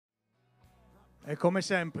E come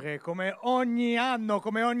sempre, come ogni anno,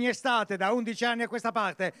 come ogni estate, da 11 anni a questa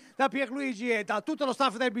parte, da 𝗕𝗃𝘁𝐺 e da tutto lo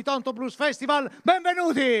staff del Bitonto Blues Festival,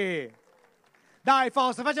 benvenuti! Dai,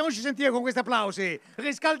 forza, facciamoci sentire con questi applausi,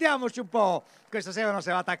 riscaldiamoci un po'. Questa sera è una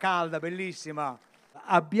serata calda, bellissima.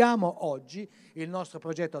 Abbiamo oggi il nostro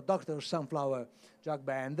progetto Dr. Sunflower Jug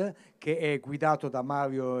Band, che è guidato da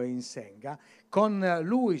Mario Insenga. Con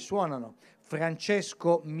lui suonano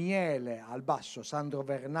Francesco Miele al basso, Sandro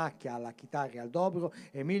Vernacchia alla chitarra e al dobro,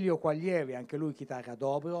 Emilio Quaglieri, anche lui chitarra a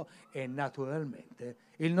dobro, e naturalmente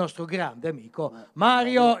il nostro grande amico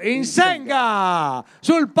Mario Insenga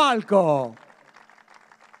sul palco.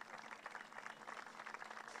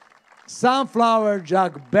 Sunflower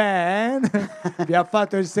Jug Band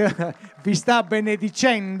vi sta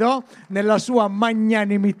benedicendo nella sua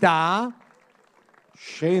magnanimità.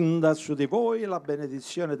 Scenda su di voi la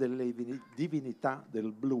benedizione delle divinità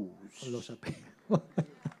del blues. Lo sapevo.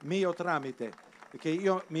 Mio tramite, perché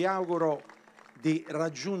io mi auguro di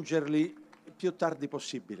raggiungerli il più tardi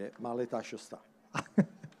possibile, ma l'età ci sta.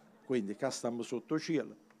 Quindi, qua stiamo sotto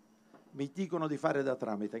cielo. Mi dicono di fare da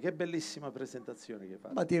tramite. Che bellissima presentazione che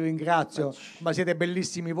fate. Ma ti ringrazio, ma siete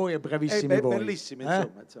bellissimi voi e bravissimi voi. Bellissimi,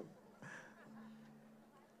 insomma.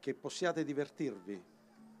 Che possiate divertirvi.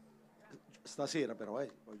 Stasera però,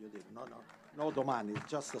 voglio dire, no domani,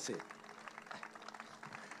 già stasera.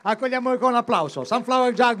 Accogliamolo con un applauso,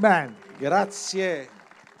 Sunflower Jug Band. Grazie.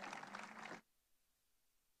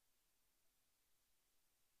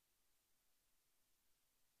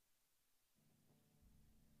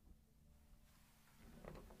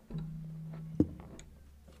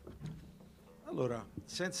 Allora,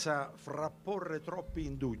 senza frapporre troppi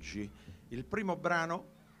indugi, il primo brano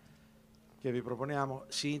che vi proponiamo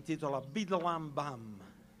si intitola 𝗕𝗶𝘂𝘃𝗃𝗀.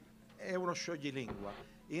 È uno scioglilingua,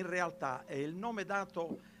 in realtà è il nome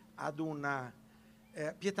dato ad una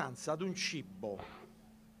pietanza, ad un cibo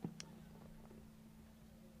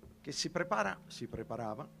che si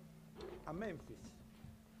preparava a Memphis.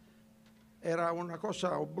 Era una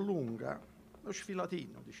cosa oblunga, uno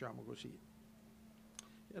sfilatino, diciamo così,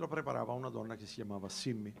 e lo preparava una donna che si chiamava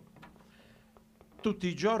Simmy. Tutti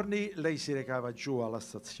i giorni lei si recava giù alla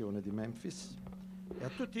stazione di Memphis e a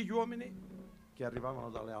tutti gli uomini che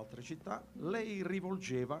arrivavano dalle altre città lei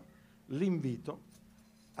rivolgeva l'invito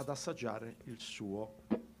ad assaggiare il suo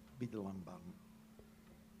𝗕𝗶𝘂𝘃𝗃𝗀.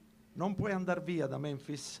 Non puoi andare via da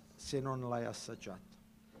Memphis se non l'hai assaggiato.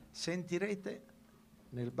 Sentirete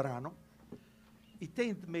nel brano "It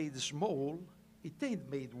ain't made small, it ain't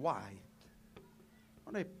made white".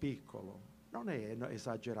 Non è piccolo, non è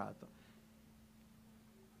esagerato.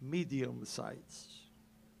 Medium size,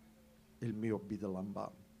 il mio 𝗕𝗶𝘂𝘃𝗃𝗀.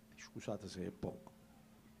 Scusate se è poco,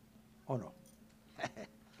 o no?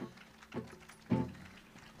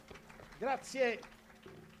 Grazie.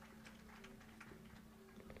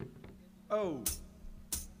 Oh,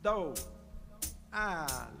 do,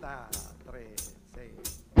 la, 3, 6.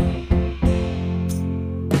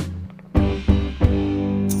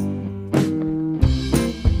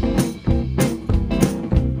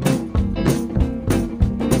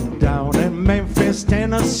 Memphis,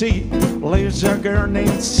 Tennessee, lives a girl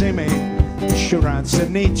named Simmy. She runs a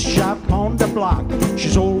neat shop on the block.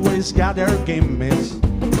 She's always got her gimmies.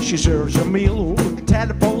 She serves a meal with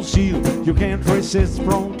𝗕𝗶𝘂𝘁cie. You can't resist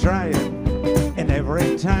from trying. And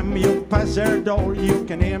every time you pass her door, you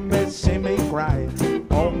can hear Miss Simmy cry.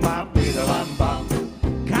 Oh, my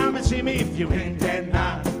𝗕𝗶𝘂𝘃𝗃𝗀. Come and see me if you ain't dead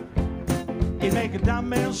now. It make a dumb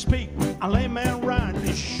man speak, a lame man run.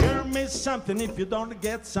 It sure means something if you don't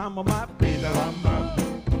get some of my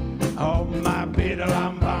𝗕𝗶𝘂𝘃𝗃𝗀. Oh, my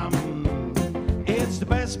𝗕𝗶𝘂𝘃𝗃𝗀. It's the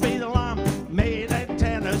best 𝗕𝗶𝘂𝘃 made in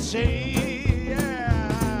Tennessee. Yeah.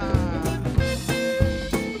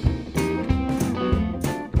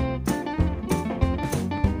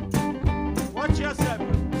 Watch yourself.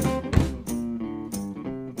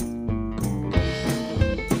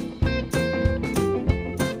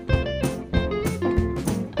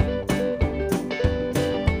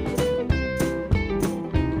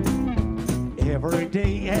 Every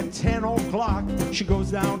day at 10 o'clock, she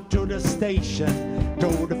goes down to the station.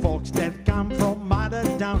 To the folks that come from out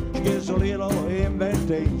of town, she gives a little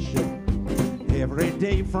invitation. Every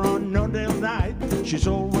day from noon till night, she's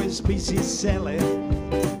always busy selling.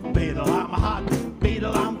 𝗕𝗶𝘂𝘃𝗃𝗀 hot,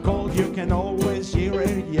 𝗕𝗶𝘂𝘃 cold, you can always hear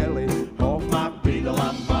her yelling. Oh, my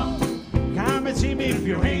𝗕𝗶𝘂𝘃. Come and see me if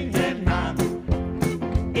you ain't dead now.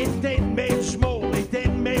 It ain't made small, it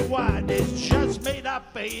ain't made wide, it's just made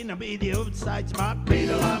up in a medium size. My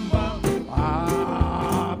𝗕𝗶𝘂𝘃.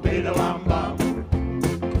 Ah, 𝗕𝗶𝘂𝘃.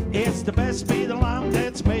 It's the best 𝗕𝗶𝘂𝘃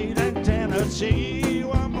that's made in Tennessee.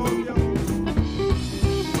 One more, yo.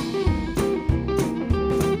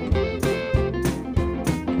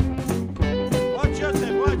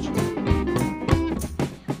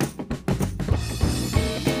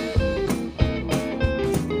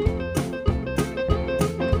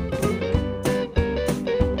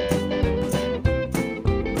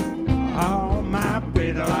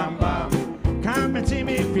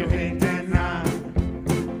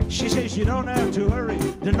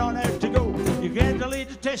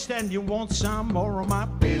 taste and you want some more of my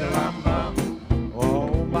𝗕𝗶𝘂𝘂𝘁𝗃.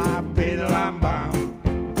 Oh, my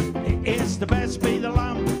𝗕𝗶𝘂𝘂𝘂𝘁. It's the best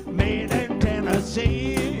𝗕𝗶𝘂𝘂𝘂 made in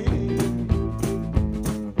Tennessee.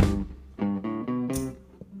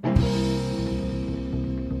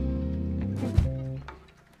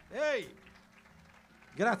 Ehi,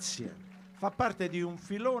 grazie. Fa parte di un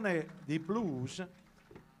filone di blues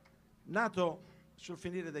nato sul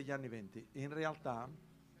finire degli anni '20. In realtà,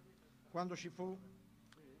 quando ci fu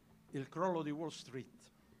il crollo di Wall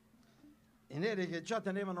Street, i neri che già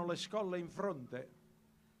tenevano le scolle in fronte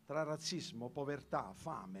tra razzismo, povertà,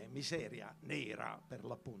 fame, miseria nera per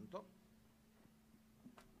l'appunto,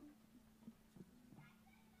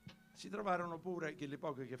 si trovarono pure quelle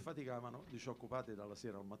poche che faticavano disoccupati dalla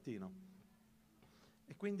sera al mattino.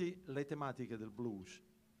 E quindi le tematiche del blues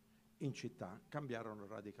in città cambiarono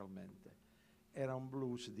radicalmente. Era un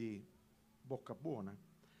blues di bocca buona,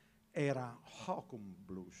 era hokum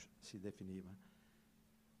blues, si definiva,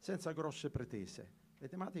 senza grosse pretese. Le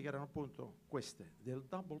tematiche erano appunto queste, del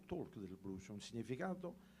double talk del blues, un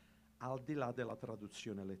significato al di là della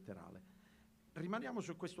traduzione letterale. Rimaniamo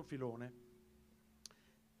su questo filone.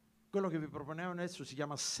 Quello che vi proponiamo adesso si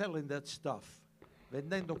chiama selling that stuff,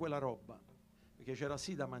 vendendo quella roba, perché c'era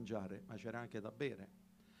sì da mangiare, ma c'era anche da bere.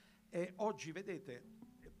 E oggi, vedete,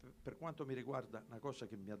 per quanto mi riguarda, una cosa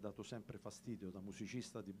che mi ha dato sempre fastidio da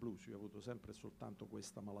musicista di blues, io ho avuto sempre soltanto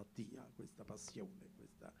questa malattia, questa passione,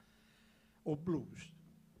 o blues,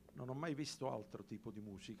 non ho mai visto altro tipo di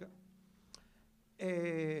musica,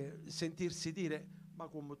 e sentirsi dire, ma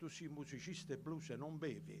come tu sei musicista e blues e non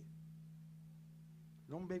bevi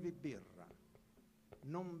birra,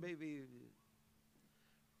 non bevi,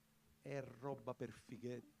 è roba per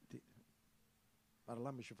fighetti,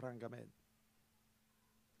 parliamoci francamente.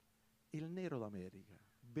 Il nero d'America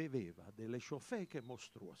beveva delle ciofeche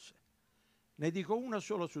mostruose. Ne dico una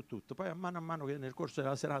sola su tutto, poi a mano che nel corso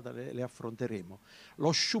della serata le affronteremo.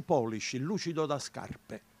 Lo 𝗕𝗶𝘂𝘁𝗁 il lucido da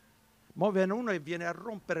scarpe. Mo viene uno e viene a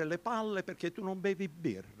rompere le palle perché tu non bevi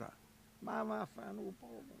birra. Ma vaffanculo un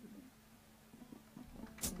po'.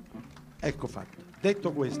 Ecco fatto.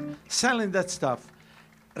 Detto questo, selling that stuff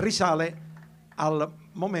risale al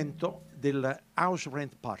momento del house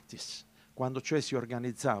rent parties, quando cioè si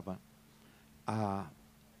organizzava a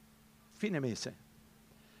fine mese.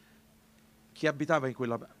 Chi abitava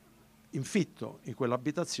in fitto in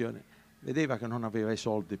quell'abitazione vedeva che non aveva i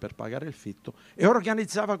soldi per pagare il fitto e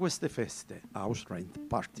organizzava queste feste, house rent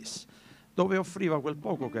parties, dove offriva quel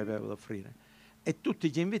poco che aveva da offrire e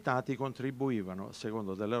tutti gli invitati contribuivano,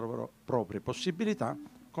 secondo delle loro proprie possibilità,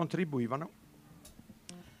 contribuivano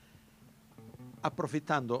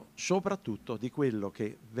approfittando soprattutto di quello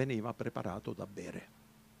che veniva preparato da bere.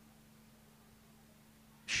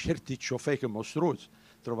 Certi ciofeche mostruosi,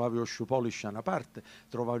 trovavi lo 𝗕𝗶𝘂𝘁𝘁 da una parte,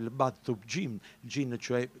 trovavi il bathtub gin,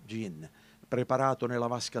 cioè gin, preparato nella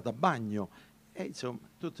vasca da bagno, e insomma,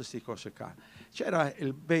 tutte queste cose qua. C'era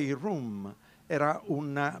il bay room, era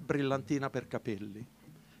una brillantina per capelli.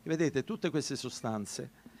 E vedete, tutte queste sostanze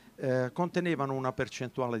contenevano una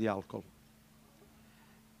percentuale di alcol.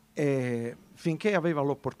 E finché aveva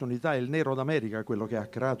l'opportunità, il nero d'America, quello che ha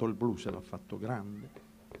creato il blues e l'ha fatto grande,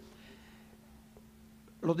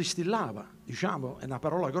 lo distillava, diciamo, è una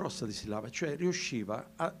parola grossa, distillava, cioè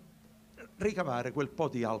riusciva a ricavare quel po'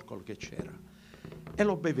 di alcol che c'era e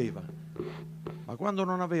lo beveva, ma quando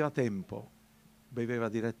non aveva tempo beveva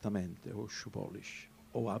direttamente o 𝗕𝗶𝘂𝘁𝘁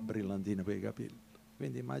o a brillantine per i capelli.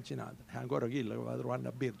 Quindi immaginate, è ancora chi che va trovando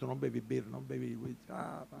a birra, tu non bevi birra, non bevi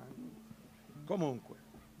comunque,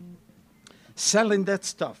 selling that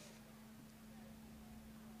stuff.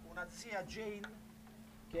 Una zia Jane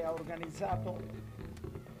che ha organizzato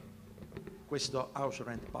questo house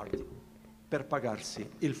rent party per pagarsi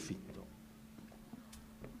il fitto.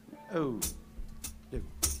 Oh,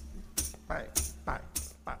 vai.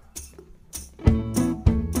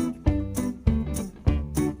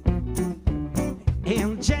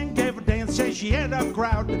 And Jane gave a dance, said she had a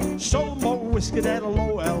crowd, sold more whiskey than a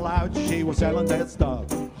low allowed. She was selling that stuff,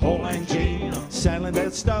 whole and Jane, selling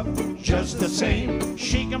that stuff just the same.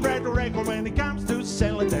 She can break the record when it comes to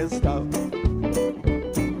selling that stuff.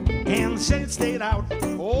 And Jane stayed out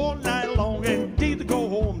all night long and didn't go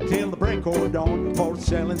home till the break of dawn for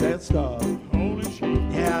selling that stuff. Holy shit.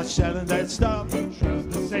 Yeah, selling that stuff just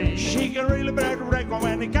the same. She can really break the record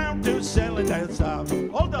when it comes to selling that stuff.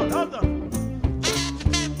 Hold on.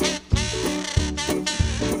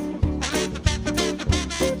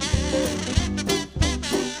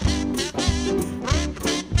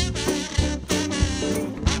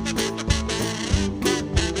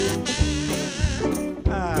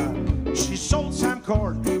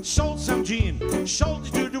 Sold some gin, sold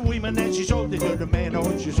it to the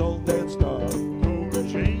know she sold that stuff.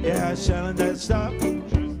 Yeah, selling that stuff.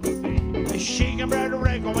 She can bread a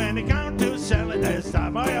record when it comes to selling that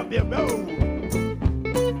stuff. Oh, yeah, yeah, oh.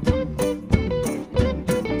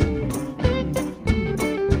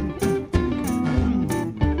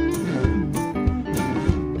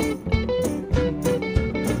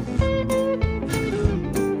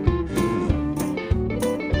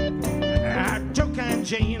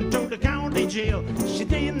 Jane to the county jail. She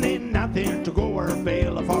didn't need nothing to go her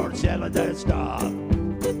bail for selling that stuff.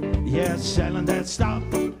 Yes, selling that stuff.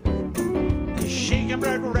 She can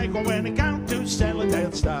break a record when it comes to selling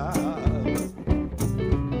that stuff.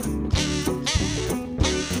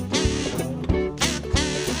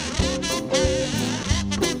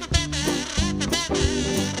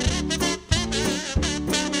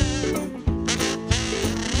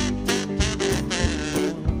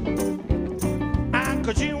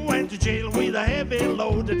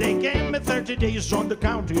 They gave me 30 days on the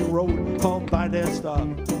county road for buy that stuff.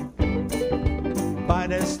 Buy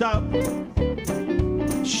that stuff.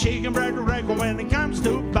 She can break the record when it comes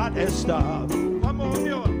to buy that stuff. Come on,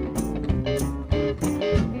 yo.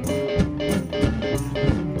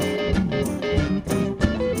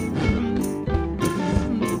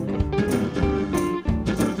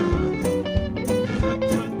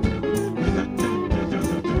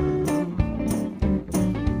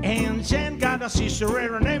 A sister,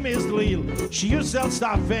 her name is Lil. She used to sell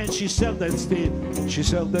stuff and she sell that still. She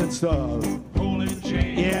sell that stuff. Pulling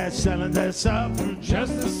chain. Yeah, selling that stuff.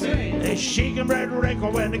 Just the same. She can break a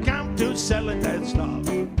record when it comes to selling that stuff.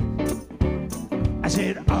 I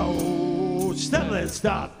said, oh, sell that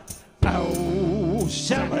stuff. Oh,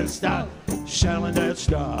 sell that stuff. Selling that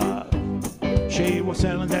stuff. She was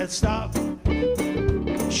selling that stuff.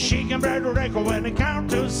 She can break a record when it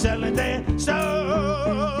comes to selling that stuff.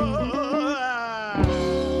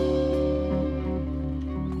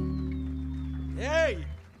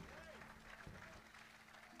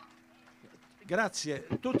 Grazie.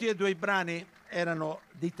 Tutti e due i brani erano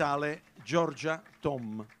di tale Georgia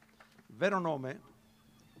Tom. Il vero nome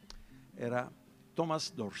era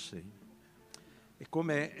Thomas Dorsey. E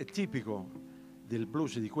come è tipico del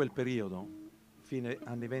blues di quel periodo, fine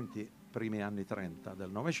anni 20, primi anni 30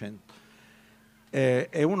 del Novecento,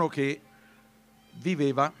 è uno che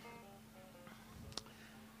viveva,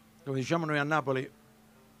 come diciamo noi a Napoli,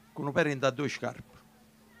 con un pere in da due scarpe.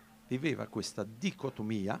 Viveva questa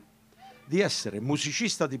dicotomia di essere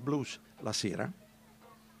musicista di blues la sera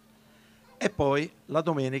e poi la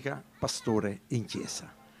domenica pastore in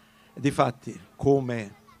chiesa. E difatti,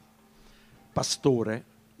 come pastore,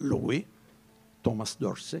 lui, Thomas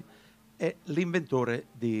Dorsey, è l'inventore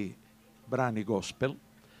di brani gospel,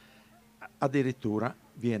 addirittura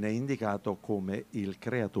viene indicato come il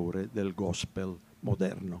creatore del gospel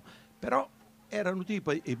moderno. Però erano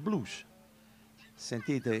tipo i blues.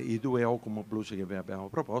 Sentite i due Okomo blues che vi abbiamo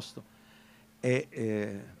proposto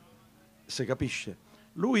e si capisce.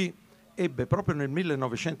 Lui ebbe proprio nel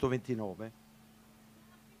 1929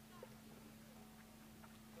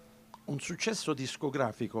 un successo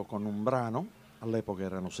discografico con un brano, all'epoca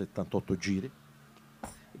erano 78 giri.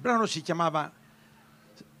 Il brano si chiamava,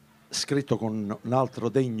 scritto con un altro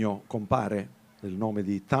degno compare del nome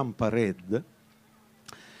di 𝗕𝗶𝘂𝗀𝗃,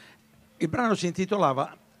 il brano si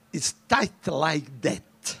intitolava It's Tight Like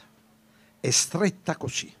That, è stretta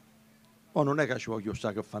così. O non è che ci voglio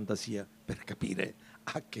usare che fantasia per capire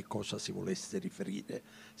a che cosa si volesse riferire.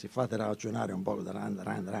 Se fate ragionare un po'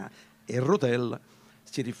 e il Rotel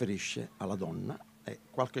si riferisce alla donna, è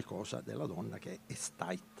qualche cosa della donna che è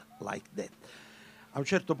tight like that. A un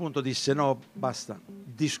certo punto disse no, basta,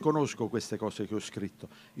 disconosco queste cose che ho scritto,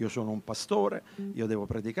 io sono un pastore, io devo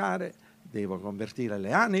predicare, devo convertire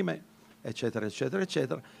le anime, eccetera eccetera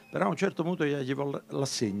eccetera. Però a un certo punto gli volle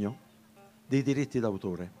l'assegno dei diritti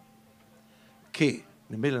d'autore, che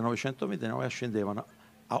nel 1929 scendevano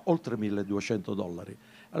a oltre $1.200.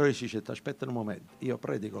 Allora si dice, aspetta un momento, io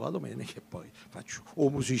predico la domenica e poi faccio o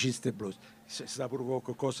musicista e blues, se sta pure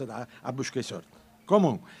qualcosa da a buscare i soldi.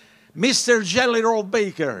 Comunque, Mr. Jelly Roll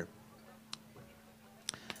Baker.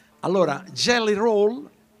 Allora, Jelly Roll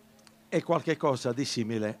è qualcosa di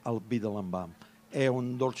simile al Bidelambam, è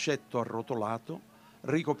un dolcetto arrotolato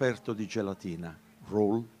ricoperto di gelatina,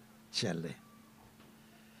 roll jelly,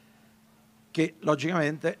 che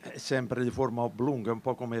logicamente è sempre di forma oblunga, un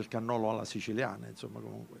po' come il cannolo alla siciliana, insomma,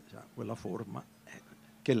 comunque ha quella forma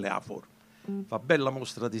che le ha forma. Fa bella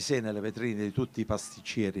mostra di sé nelle vetrine di tutti i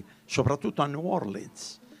pasticceri, soprattutto a New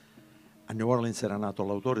Orleans. A New Orleans era nato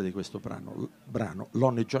l'autore di questo brano,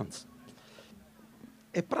 Lonnie Johnson.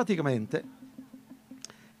 E praticamente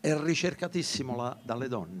è ricercatissimo dalle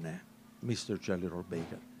donne. Mr. Jelly Roll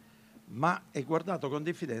Baker, ma è guardato con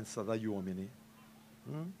diffidenza dagli uomini.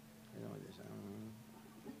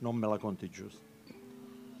 Non me la conti giusto.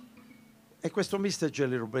 E questo Mr.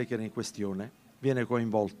 Jelly Roll Baker in questione viene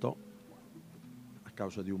coinvolto, a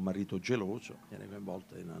causa di un marito geloso, viene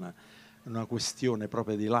coinvolto in una questione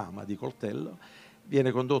proprio di lama, di coltello,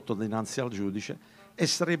 viene condotto dinanzi al giudice e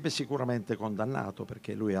sarebbe sicuramente condannato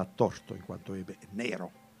perché lui ha torto in quanto è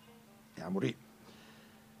nero e a morire.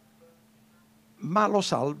 Ma lo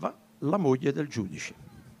salva la moglie del giudice.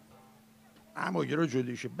 La moglie del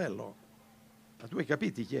giudice, bello, ma tu hai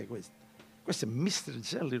capito chi è questo? Questo è Mr.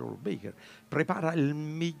 Jelly Roll Baker, prepara il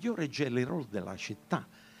migliore jelly roll della città.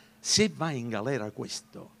 Se va in galera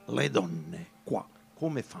questo, le donne qua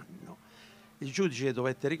come fanno? Il giudice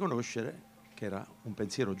dovette riconoscere che era un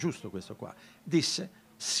pensiero giusto questo qua. Disse,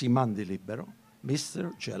 si mandi libero,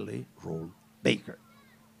 Mr. Jelly Roll Baker.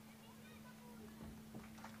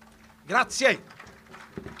 Grazie.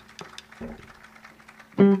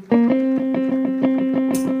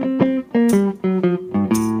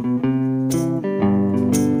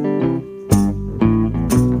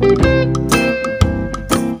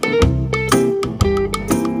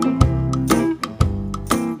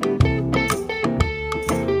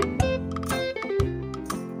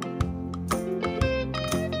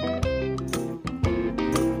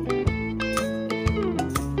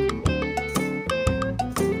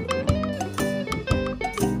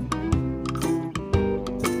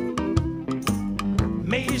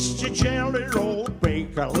 Mr. Jelly Roll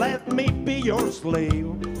Baker, let me be your slave.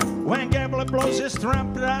 When 𝗕𝗶𝘂𝘂𝗀𝗃 blows his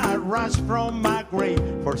trumpet, I rise from my grave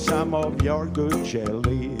for some of your good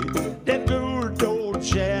jelly, that good old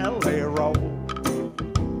jelly roll.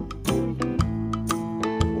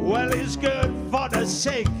 Well, it's good for the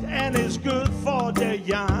sick and it's good for the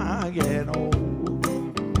young and old.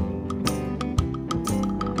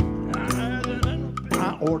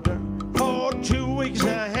 I order for 2 weeks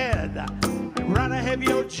ahead. Rather have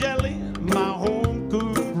your jelly, my home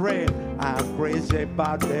cooked bread. I'm crazy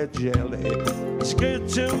about that jelly. It's good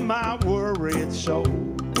to my worried soul.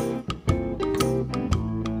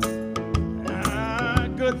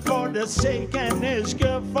 Good for the sick and it's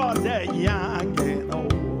good for the young and old.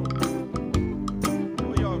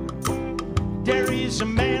 There is a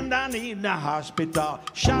man down in the hospital,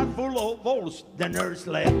 shot full of holes. The nurse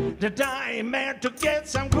led the dying man to get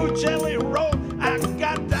some good jelly roll. I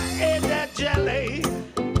got to eat that jelly,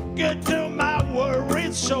 good to my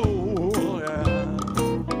worried soul.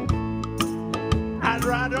 I'd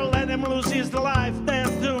rather let him lose his life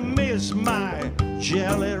than to miss my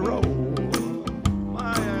jelly roll.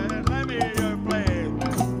 Let me hear you play.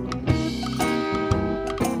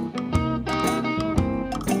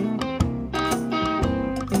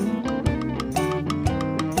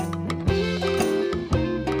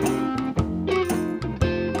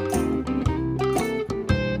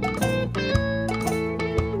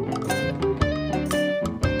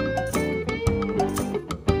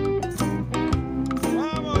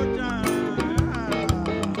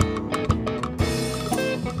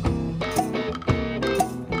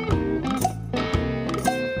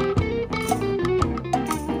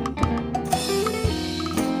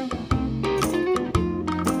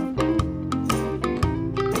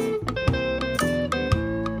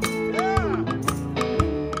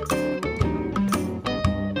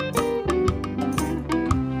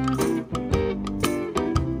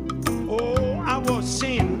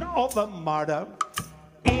 A murder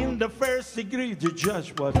in the first degree, the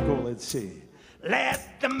judge was call it see.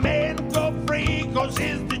 Let the man go free, cause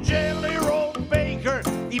he's the jelly roll baker.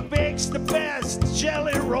 He bakes the best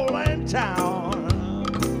jelly roll in town.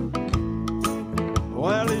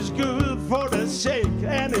 Well, it's good for the sick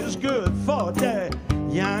and it's good for the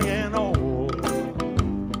young and old.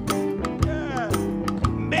 Yeah.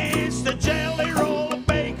 Mr. Jelly Roll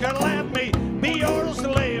Baker, let me be your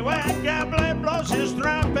slave. When 𝗕𝗶𝘂𝘂𝘁𝗃 blows his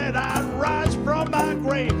trumpet, I rise from my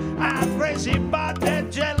grave. I'm crazy about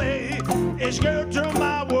that jelly. It's good to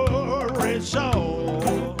my worried soul.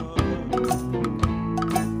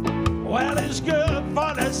 Well, it's good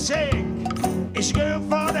for the sick. It's good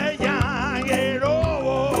for the young and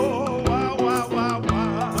old.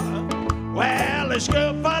 Well, it's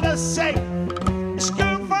good for the sick. It's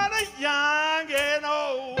good for the young and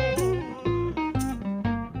old.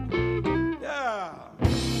 Yeah.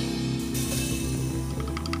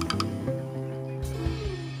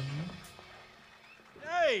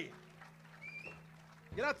 Ehi,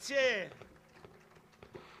 grazie.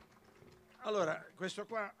 Allora, questo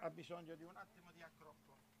qua ha bisogno di un attimo di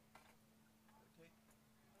accroppo. Okay.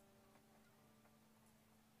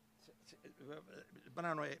 Il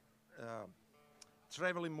brano è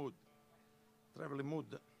Traveling Mood. traveling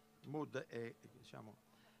mood è, diciamo,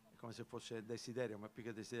 è come se fosse desiderio, ma più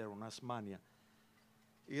che desiderio, una smania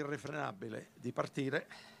irrefrenabile di partire,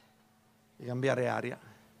 di cambiare aria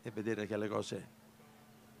e vedere che le cose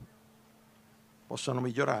possono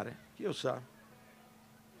migliorare. Chi lo sa?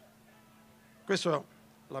 Questo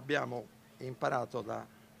l'abbiamo imparato da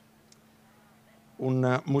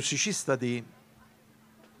un musicista di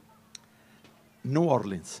New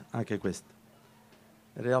Orleans, anche questo.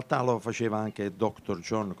 In realtà lo faceva anche Dr.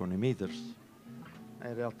 John con i Meters,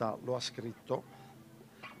 in realtà lo ha scritto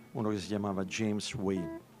uno che si chiamava James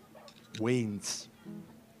Waynes.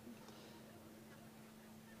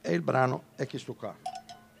 E il brano è questo qua.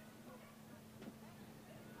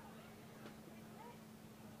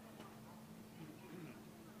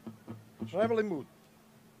 Traveling Mood.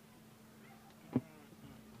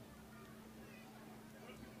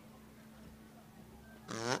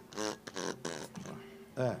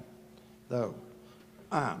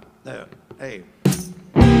 There, hey.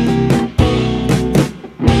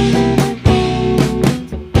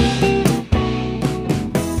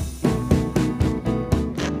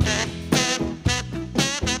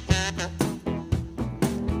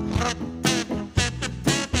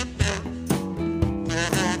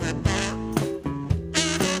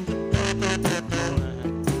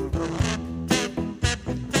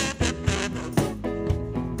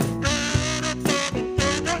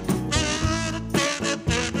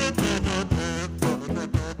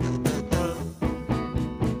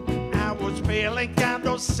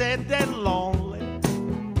 Sad and lonely,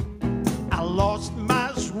 I lost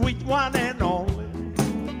my sweet one and only.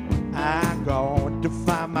 I'm going to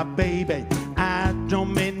find my baby. I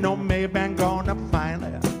don't mean no maybe, I'm gonna find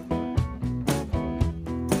her.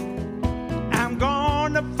 I'm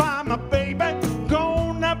gonna find my baby,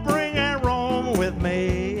 gonna bring her home with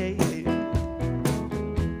me.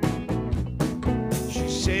 She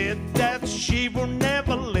said that she will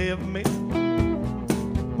never leave me,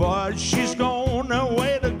 but she's gone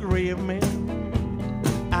away to grieve me.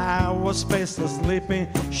 I was fast asleeping,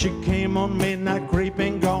 she came on midnight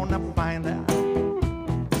creeping, gonna find her.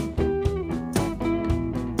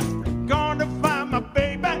 Gonna find my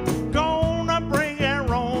baby, gonna bring her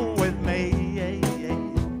home with me.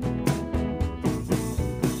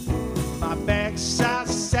 My backside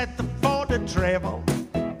set for the travel,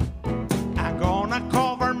 I'm gonna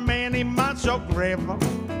cover many months of gravel.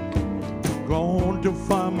 Going to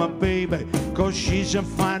find my baby, cause she's a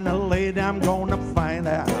fine lady, I'm gonna find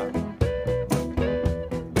out.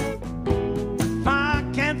 If I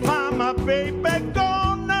can't find my baby,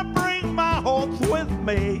 gonna bring my horse with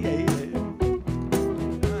me.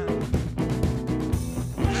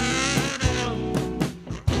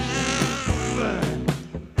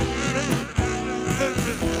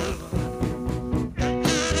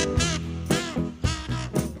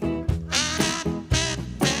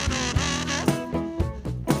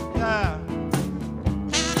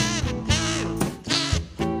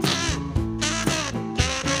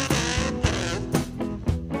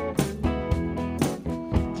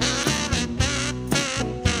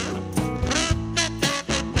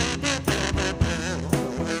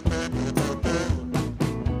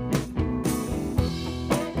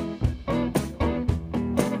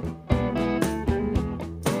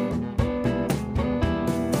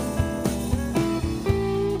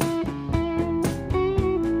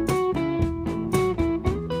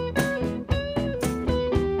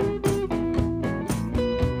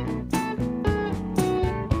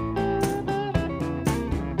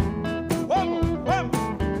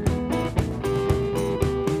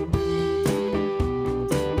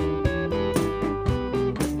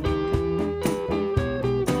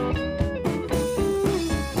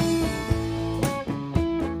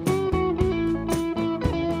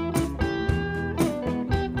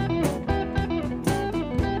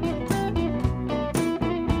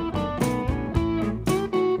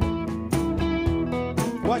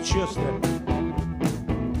 Watch your step.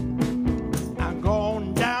 I'm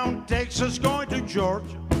going down Texas, going to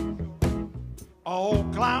Georgia,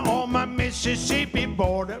 Oklahoma, Mississippi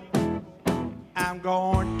border. I'm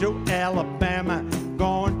going to Alabama,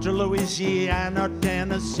 going to Louisiana,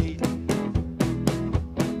 Tennessee.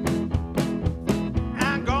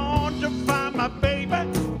 I'm going to find my baby,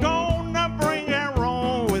 gonna bring her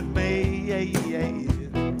home with me.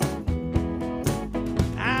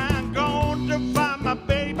 I'm going to find my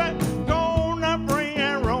baby, gonna bring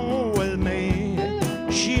her home with me.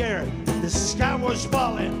 Cheer, the sky was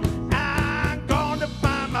falling. I'm gonna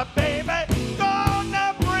find my baby,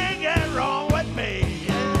 gonna bring her home with me.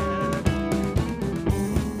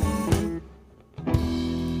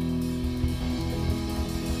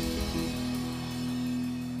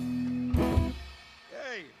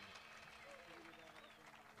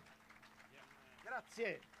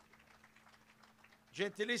 Grazie.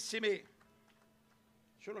 Gentilissimi,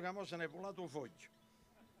 solo che mo se ne è volato un foglio.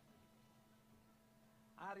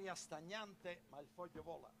 Aria stagnante, ma il foglio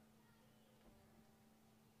vola.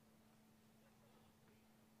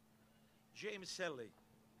 James Elley.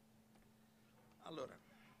 Allora,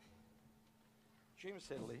 James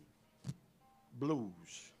Elley,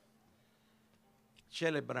 blues,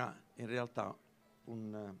 celebra in realtà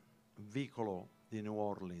un vicolo di New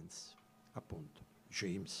Orleans, appunto,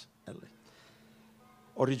 James Elley.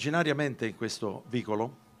 Originariamente in questo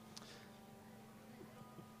vicolo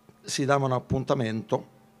si davano appuntamento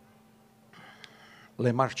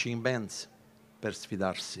le marching bands per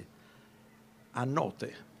sfidarsi a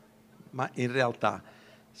note, ma in realtà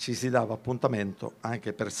ci si dava appuntamento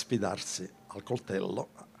anche per sfidarsi al coltello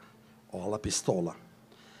o alla pistola.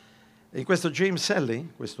 E in questo James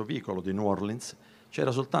Elley, questo vicolo di New Orleans,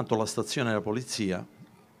 c'era soltanto la stazione della polizia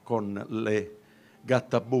con le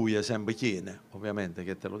𝗕𝗶𝘂𝗁𝘁𝗄𝗏, ovviamente,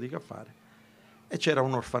 che te lo dica a fare, e c'era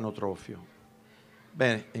un orfanotrofio.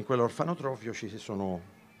 Bene, in quell'orfanotrofio ci si sono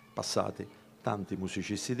passati tanti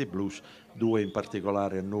musicisti di blues, due in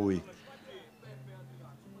particolare a noi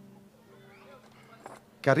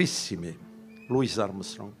carissimi, Louis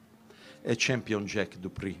Armstrong e Champion Jack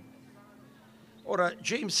Dupree. Ora,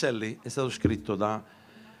 James Elley è stato scritto da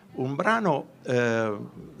un brano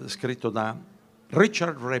scritto da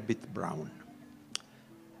Richard Rabbit Brown,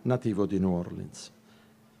 nativo di New Orleans,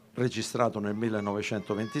 registrato nel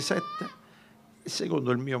 1927 e, secondo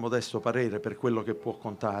il mio modesto parere, per quello che può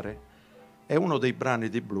contare, è uno dei brani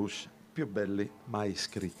di blues più belli mai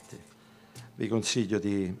scritti. Vi consiglio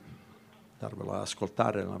di darvelo ad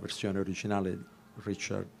ascoltare nella versione originale di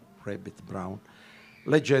Richard Rabbit Brown,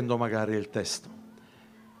 leggendo magari il testo.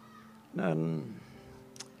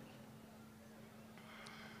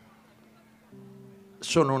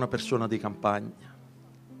 Sono una persona di campagna.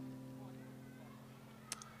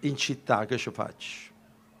 In città che ci faccio?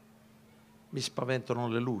 Mi spaventano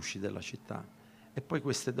le luci della città. E poi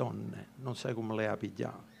queste donne, non sai come le ha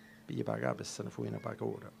pigliate. Piglia pagare e se ne fu una paga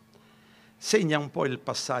ora. Segna un po' il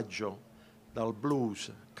passaggio dal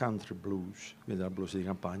blues, country blues, quindi dal blues di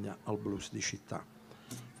campagna, al blues di città.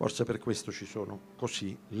 Forse per questo ci sono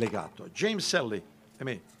così legato. James Elley e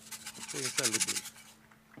me. James Elley Blues.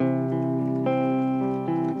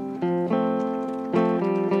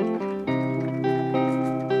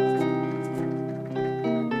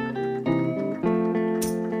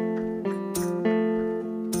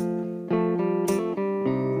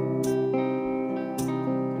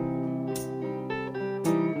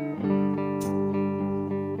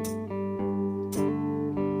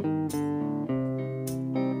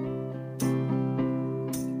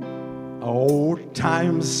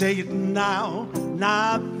 Times ain't now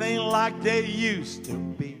nothing like they used to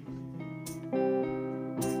be.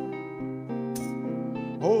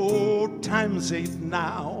 Oh, times ain't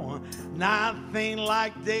now nothing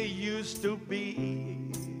like they used to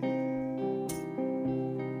be.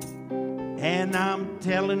 And I'm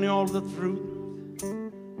telling you all the truth,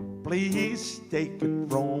 please take it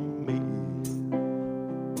from me.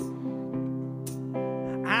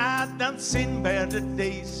 I done seen better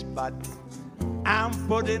days, but I'm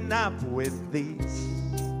putting up with these.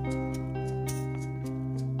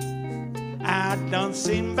 I done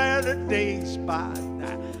seen better days, but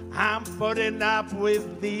I'm putting up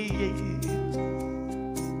with these.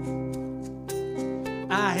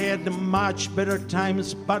 I had much better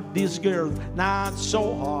times, but this girl not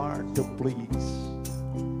so hard to please.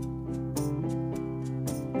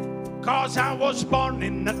 'Cause I was born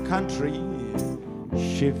in the country,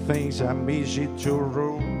 she thinks I'm easy to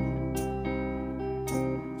rule.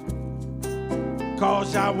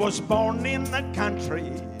 'Cause I was born in the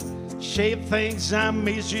country, she thinks I'm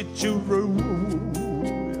easy to rule.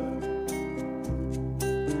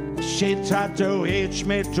 She tried to hitch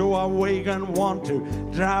me to a wagon, want to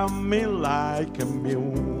drive me like a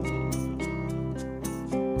mule.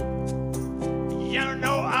 You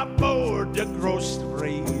know, I bought the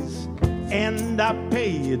groceries and I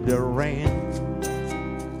paid the rent.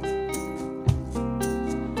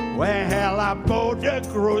 Well, I bought the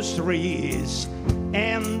groceries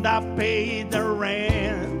and I paid the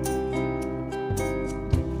rent.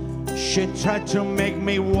 She tried to make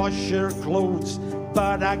me wash her clothes,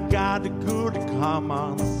 but I got good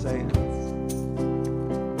common sense.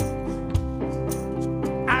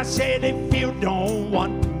 I said, if you don't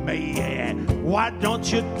want me, why don't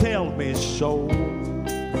you tell me so?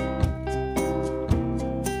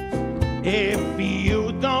 If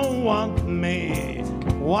you don't want me,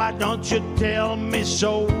 why don't you tell me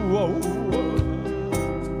so?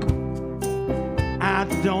 I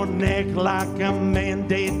don't act like a man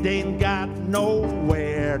that ain't got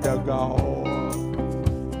nowhere to go.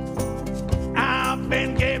 I've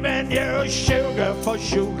been giving you sugar for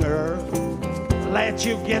sugar, let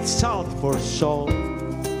you get salt for salt.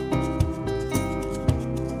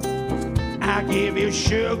 I give you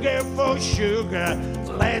sugar for sugar,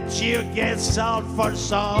 let you get salt for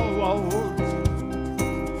salt.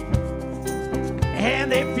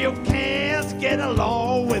 And if you can't get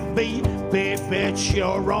along with me, baby, it's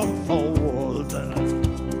your own fault.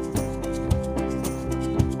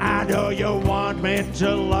 I know you want me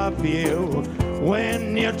to love you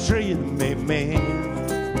when you treat me mean.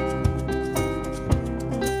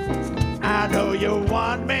 I know you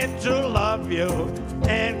want me to love you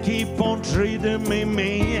and keep on treating me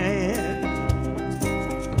mean.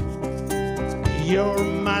 You're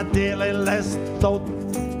my daily last thought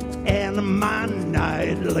and my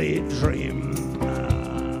nightly dream.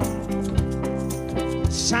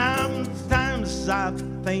 Sometimes I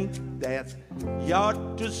think that you're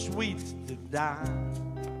too sweet to die.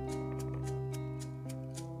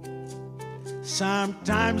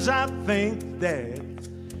 Sometimes I think that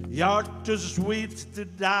you're too sweet to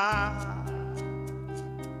die.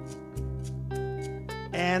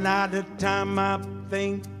 And other time I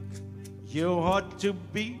think you ought to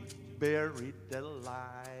be buried alive.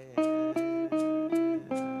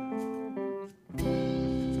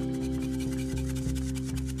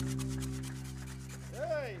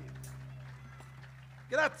 Hey.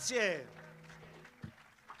 Grazie.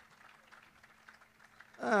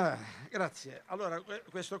 Grazie. Allora,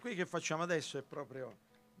 questo qui che facciamo adesso è proprio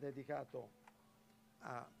dedicato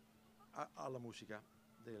alla musica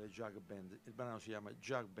delle Jug Band. Il brano si chiama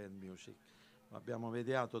Jug Band Music. L'abbiamo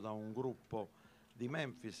mediato da un gruppo di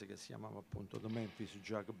Memphis che si chiamava appunto The Memphis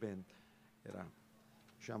Jug Band. Era,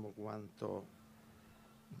 diciamo, quanto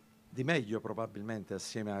di meglio probabilmente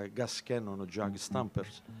assieme a Gus Cannon o Jug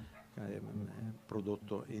Stompers,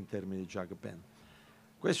 prodotto in termini di Jug Band.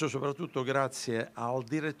 Questo soprattutto grazie al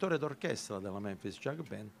direttore d'orchestra della Memphis Jug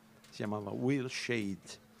Band, si chiamava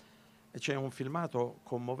𝗕𝗶𝘂𝗀𝘁𝐴, e c'è un filmato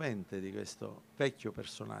commovente di questo vecchio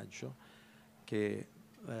personaggio che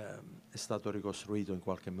è stato ricostruito in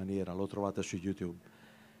qualche maniera, lo trovate su YouTube.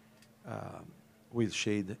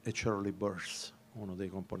 𝗕𝗶𝘂𝗀𝘁𝐴 e 𝗕𝗶𝘂𝘁𝐵, uno dei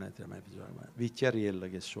componenti della Memphis Jug Band, vicchiarielli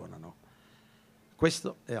che suonano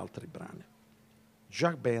questo e altri brani.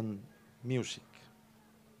 Jug Band Music.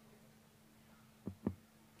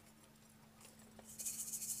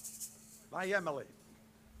 Vai Emily.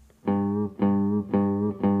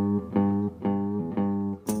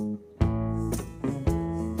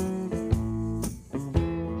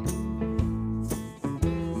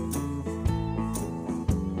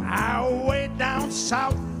 Way down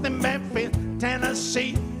south in Memphis,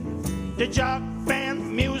 Tennessee, the Jug Band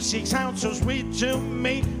music sounds so sweet to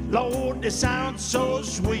me. Lord, it sounds so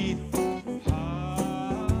sweet.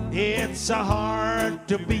 It's so hard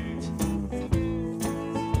to beat.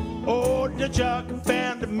 Oh, the Jug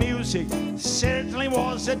Band music certainly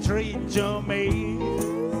was a treat to me.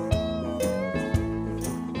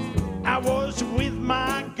 I was with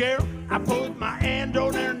my girl, I put my hand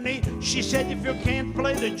on her knee. She said, if you can't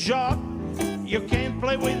play the jug, you can't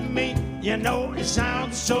play with me. You know, it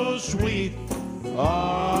sounds so sweet.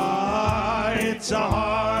 Oh, it's so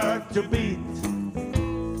hard to beat.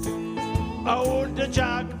 Oh, the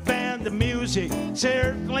Jug Band music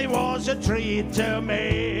certainly was a treat to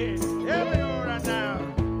me. Here we go right now.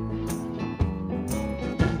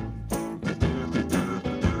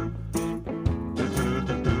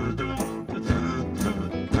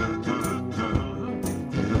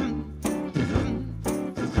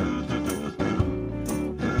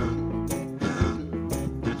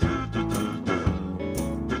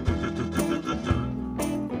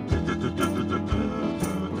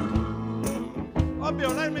 Fabio,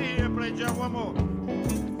 let me play just one more.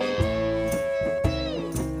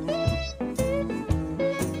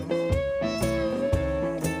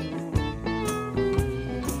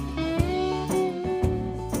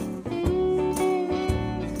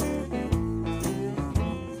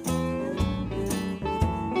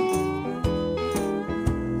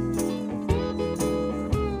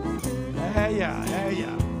 Hey,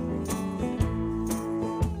 yeah.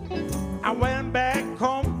 I went back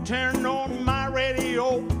home, turned on my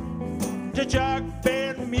radio. The Jug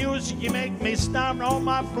Band music, you make me stomp on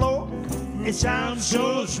my floor. It sounds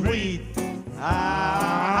so sweet.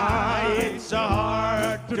 It's so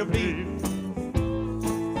hard to beat.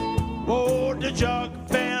 Oh, the Jug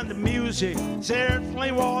Band music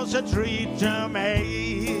certainly was a treat to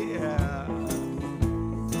me.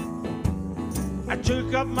 I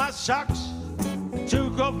took off my socks,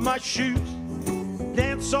 took off my shoes,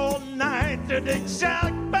 dance all night to the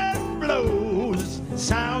Jug Band blues.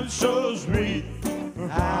 Sounds so sweet,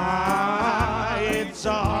 ah, it's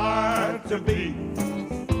hard to beat.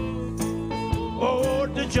 Oh,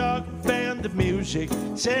 the Jug Band music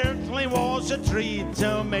certainly was a treat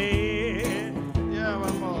to me. Yeah,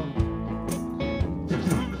 one more.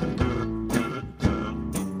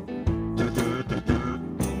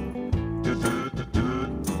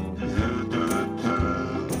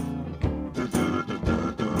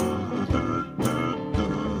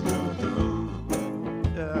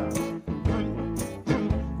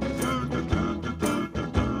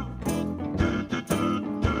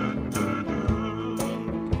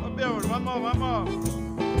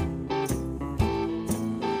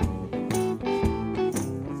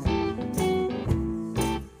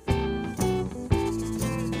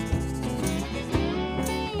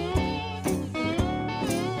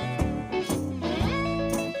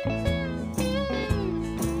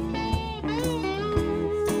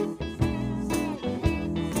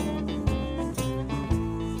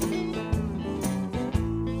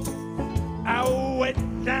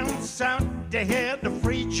 Down south, they had the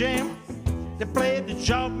free jam. They played the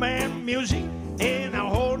Jug Band music in a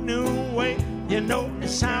whole new way. You know, it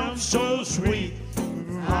sounds so sweet.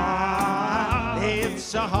 Ah, it's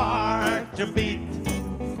so hard to beat.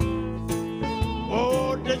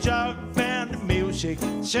 Oh, the Jug Band music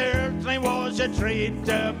certainly was a treat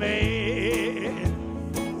to me.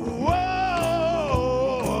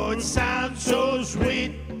 Whoa, it sounds so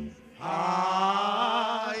sweet.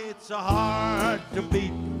 Ah, it's so hard to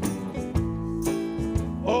beat.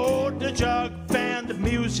 Oh, the Jug Band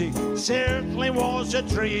music certainly was a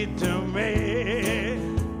treat to me.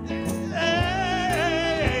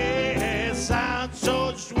 It sounds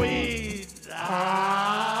so sweet.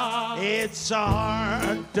 Ah, it's so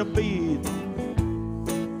hard to beat.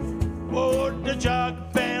 Oh, the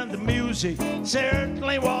Jug Band music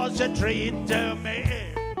certainly was a treat to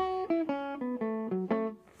me.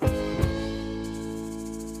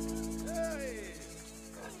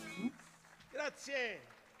 Grazie.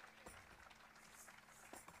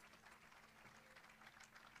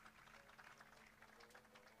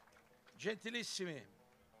 Gentilissimi,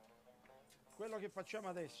 quello che facciamo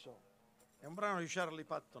adesso è un brano di Charlie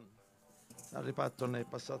Patton. Charlie Patton è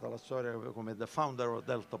passata alla storia come the founder of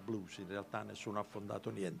Delta Blues, in realtà nessuno ha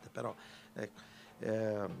fondato niente, però ecco,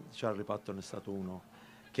 Charlie Patton è stato uno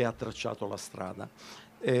che ha tracciato la strada.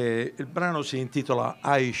 Il brano si intitola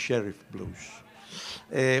I Sheriff Blues.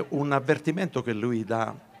 È un avvertimento che lui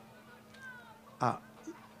dà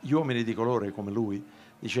agli uomini di colore come lui.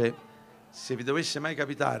 Dice: se vi dovesse mai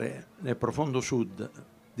capitare nel profondo sud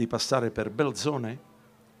di passare per belle zone,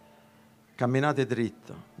 camminate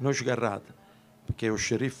dritto, non sgarrate, perché lo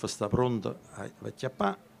sceriffo sta pronto a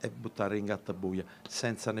chiappare e buttare in gattabuia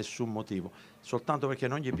senza nessun motivo, soltanto perché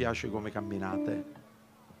non gli piace come camminate.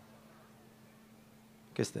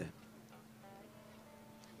 Che stai?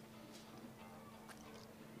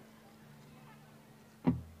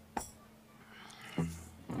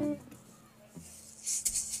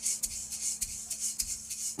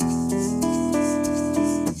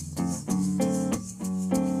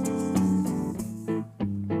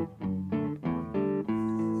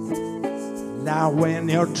 Now when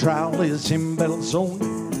your trial is in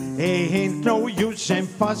Belzone, ain't no use in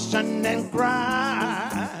fussing and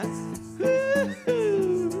crying.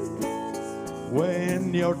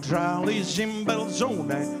 When your trial is in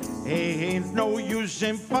Belzone, ain't no use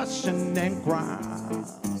in fussing and crying.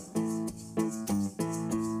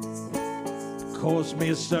 'Cause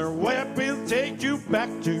Mr. Webb will take you back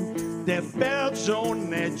to that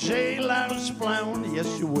Belzone jailhouse clown.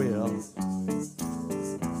 Yes, you will.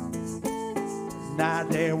 Now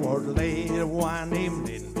there was late one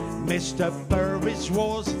evening, Mr. Purvis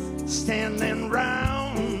was standing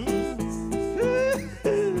round.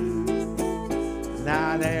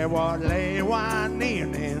 Now there was late one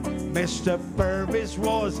evening, Mr. Purvis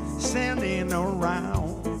was standing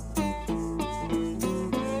around.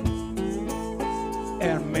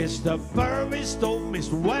 And Mr. Purvis told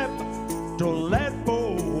Mr. Webb to let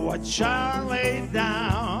poor Charlie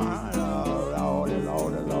down.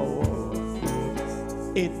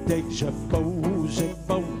 It takes a boss,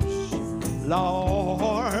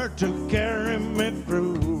 Lord, to carry me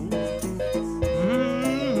through.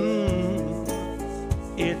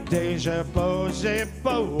 It takes a boss,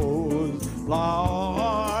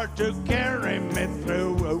 Lord, to carry me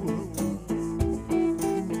through.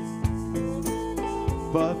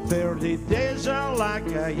 But 30 days are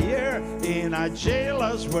like a year in a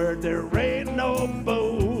jailhouse where there ain't no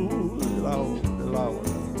booze. Lord, Lord.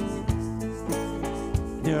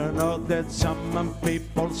 You know that some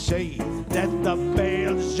people say that the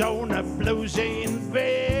bells on the blues ain't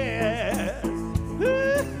bad.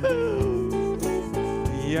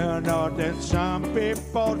 You know that some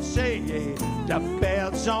people say the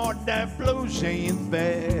bells on the blues ain't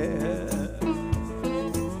bad.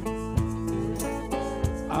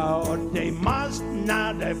 Oh, they must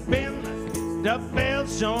not have been the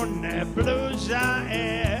bells on the blues I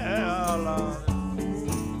am.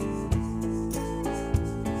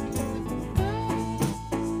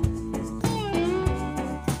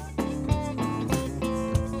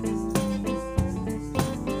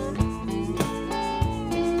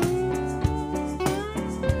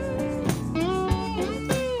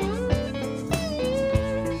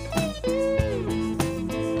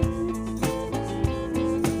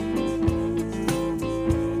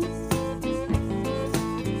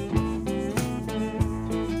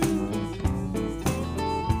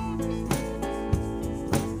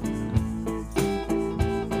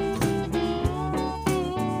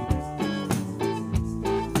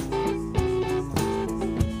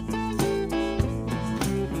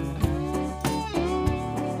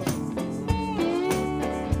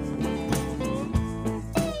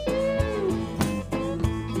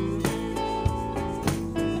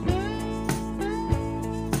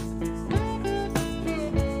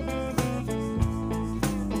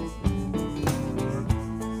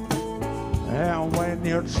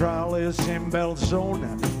 Your trolley's in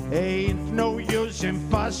Belzona, ain't no use in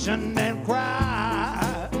fussing and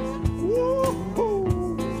cry.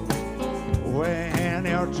 Woo-hoo. When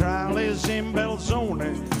your trolley's in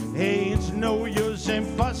Belzona, ain't no use in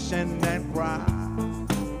fussing and cry.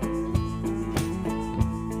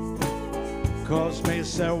 'Cause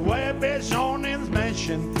Mr. Webb is on his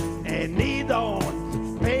mission and he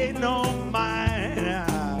don't pay no mind.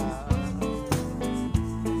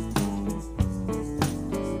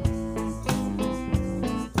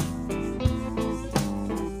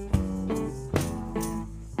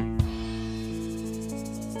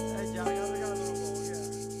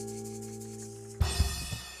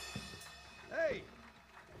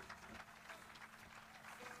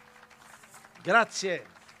 Grazie.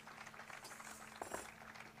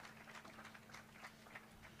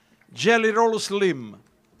 Jelly Roll Slim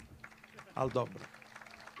al dobro.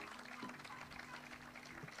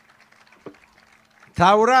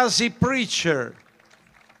 𝗕𝗶𝘂𝗁𝘁𝗁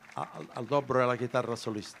al dobro è la chitarra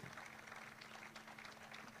solista.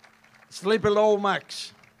 Sleepy Low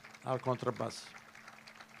Max al contrabbasso.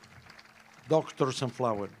 Dr.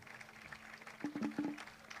 Sunflower.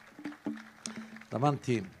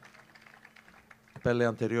 Davanti pelle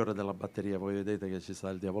anteriore della batteria, voi vedete che ci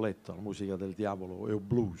sta il diavoletto, la musica del diavolo è un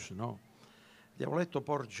blues, no? Il diavoletto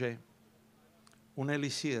porge un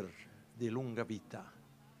elisir di lunga vita,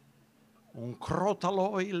 un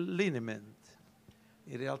𝗕𝗶𝘂𝘂𝗁𝘁 liniment.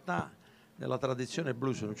 In realtà nella tradizione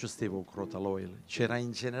blues non c'era un 𝗕𝗂𝘂𝘁, c'era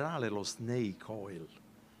in generale lo snake oil,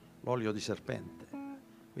 l'olio di serpente.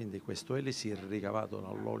 Quindi questo elisir ricavato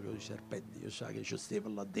dall'olio di serpente, io so che c'era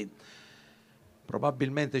là dentro.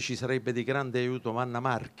 Probabilmente ci sarebbe di grande aiuto Manna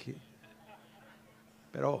Marchi,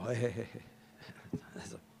 però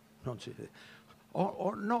non si...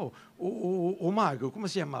 no, un mago, come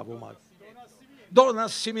si chiamava un mago? Don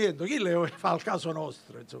Nascimento, chi le fa il caso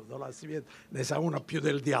nostro, insomma, Don Nascimento ne sa una più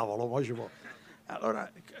del diavolo.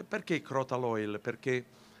 Allora, perché 𝗕𝗂𝘂𝘁? Perché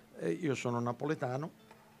io sono napoletano,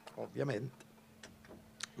 ovviamente,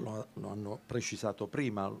 lo hanno precisato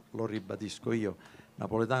prima, lo ribadisco io,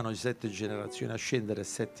 napoletano di 7 generazioni a scendere e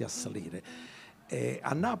 7 a salire.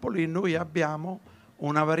 A Napoli noi abbiamo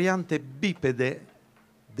una variante bipede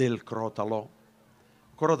del 𝗕𝗂𝘂𝘁.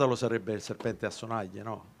 𝗕𝗂𝘂𝘁 sarebbe il serpente a sonaglie,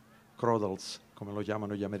 no? 𝗕𝗓𝘂s, come lo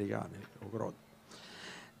chiamano gli americani.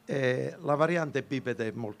 La variante bipede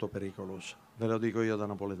è molto pericolosa, ve lo dico io da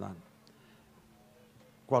napoletano.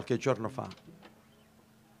 Qualche giorno fa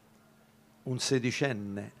un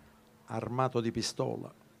 16enne armato di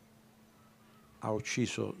pistola ha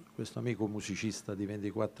ucciso questo amico musicista di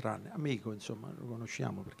 24 anni, amico insomma, lo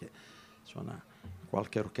conosciamo perché suona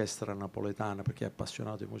qualche orchestra napoletana, perché è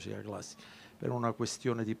appassionato di musica classica, per una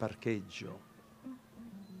questione di parcheggio.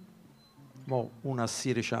 Mo una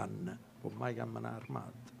Sirician può mai camminare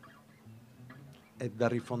armato, è da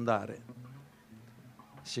rifondare.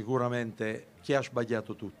 Sicuramente chi ha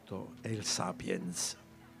sbagliato tutto è il Sapiens.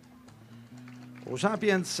 O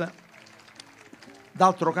Sapiens,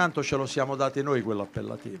 d'altro canto ce lo siamo dati noi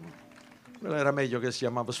quell'appellativo. Quello era meglio che si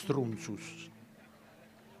chiamava Strunzus.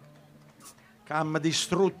 Che hanno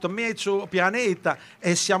distrutto mezzo pianeta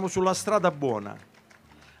e siamo sulla strada buona.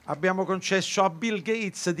 Abbiamo concesso a Bill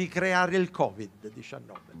Gates di creare il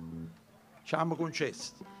Covid-19. ci hanno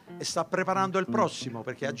concesso e sta preparando il prossimo,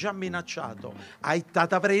 perché ha già minacciato,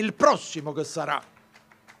 avrei il prossimo che sarà.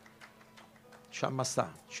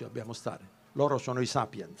 Ci dobbiamo stare. Loro sono i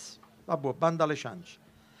sapiens. Vabbè, banda alle ciance.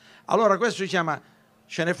 Allora questo si chiama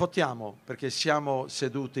ce ne fottiamo, perché siamo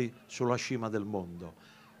seduti sulla cima del mondo,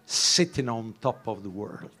 sitting on top of the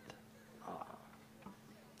world.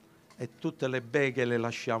 E tutte le beghe le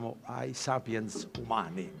lasciamo ai sapiens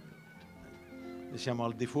umani. Noi siamo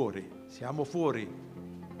al di fuori, siamo fuori.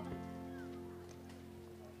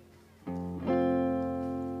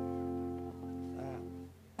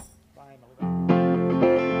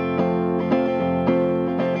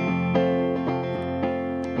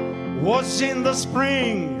 Was in the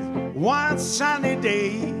spring, one sunny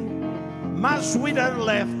day, my sweetheart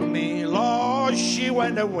left me, Lord, she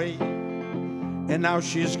went away, and now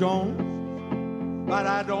she's gone, but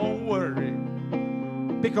I don't worry,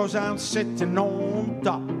 because I'm sitting on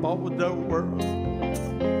top of the world.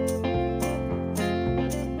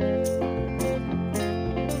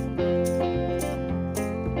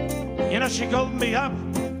 You know, she called me up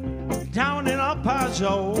down in El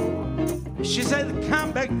Paso. She said,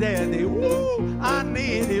 come back, Daddy, woo, I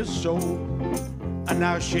need you so. And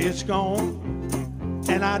now she's gone,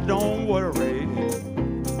 and I don't worry,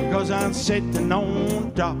 because I'm sitting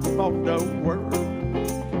on top of the world.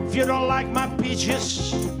 If you don't like my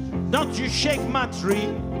peaches, don't you shake my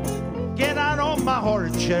tree. Get out of my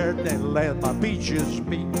orchard and let my peaches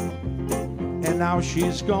be. And now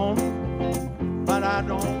she's gone, but I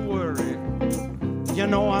don't worry. You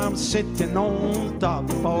know I'm sitting on top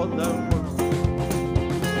of the world.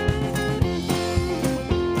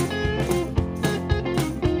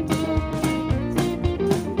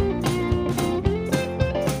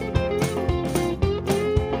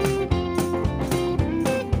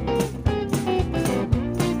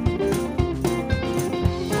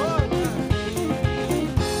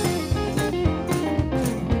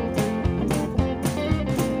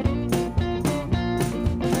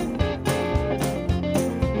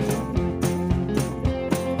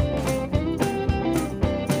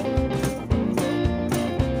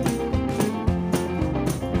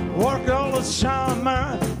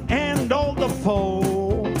 Summer and all the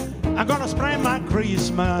fall, I'm gonna spend my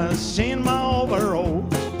Christmas in my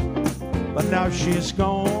overalls. But now she's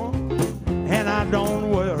gone, and I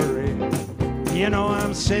don't worry. You know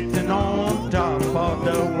I'm sitting on top of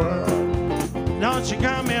the world. Don't you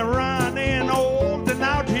come here running, holding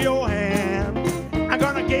out your hand. I'm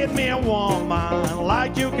gonna get me a woman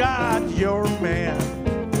like you got your man.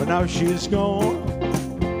 But now she's gone,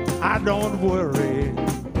 I don't worry.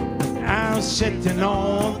 I'm sitting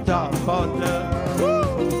on top of the woo,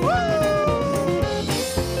 woo.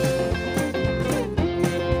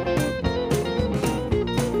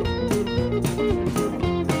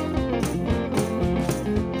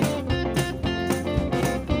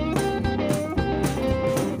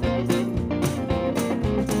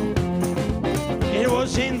 It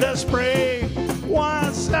was in the spring,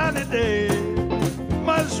 one sunny day,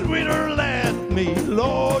 my sweetheart left me,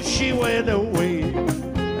 Lord, she went away.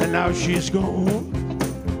 And now she's gone,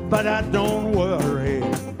 but I don't worry,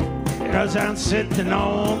 because I'm sitting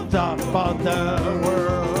on top of the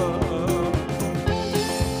world.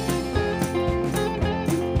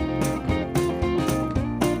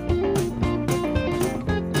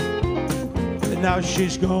 And now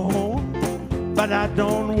she's gone, but I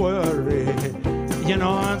don't worry, you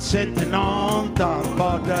know I'm sitting on top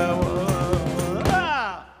of the world.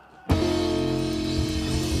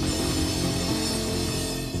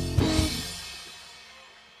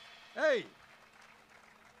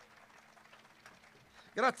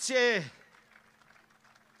 Grazie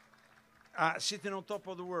a Sitting on Top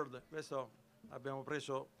of the World. Questo abbiamo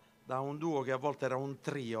preso da un duo che a volte era un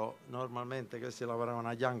trio, normalmente questi lavoravano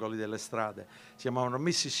agli angoli delle strade, si chiamavano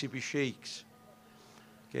Mississippi Shakes,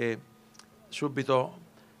 che subito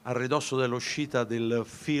a ridosso dell'uscita del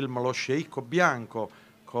film Lo sceicco bianco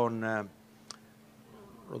con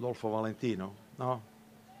Rodolfo Valentino, no?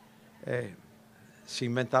 Si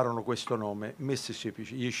inventarono questo nome, Mississippi,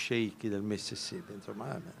 gli sceicchi del Mississippi,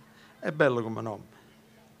 insomma, è bello come nome.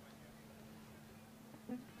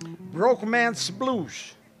 Broke Man's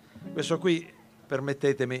Blues, questo qui,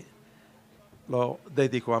 permettetemi, lo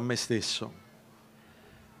dedico a me stesso,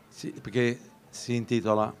 perché si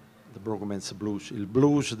intitola The Broke Man's Blues, il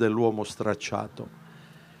blues dell'uomo stracciato.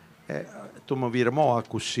 Tu mi diremo a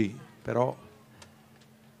così, però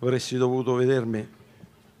avresti dovuto vedermi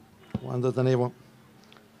quando tenevo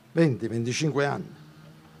 20-25 anni.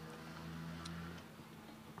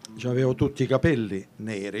 Avevo tutti i capelli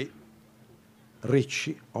neri,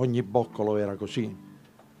 ricci, ogni boccolo era così,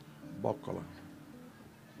 boccola.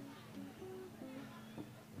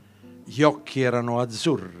 Gli occhi erano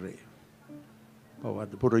azzurri, poi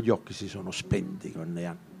guarda, pure gli occhi si sono spenti con gli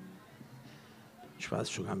anni. Ci fa il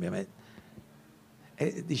suo cambiamento.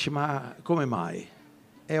 E dice, ma come mai?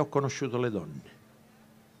 E ho conosciuto le donne.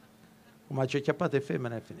 Ma ci acchiappate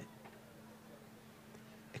femmine e finito.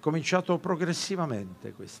 È cominciato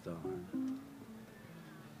progressivamente questo.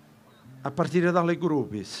 A partire dalle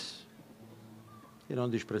groupies, e non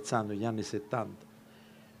disprezzando gli anni 70,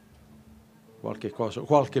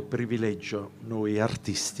 qualche privilegio noi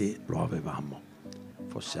artisti lo avevamo,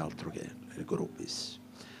 fosse altro che le groupies.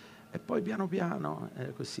 E poi piano piano,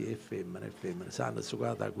 così, effemere, sanno su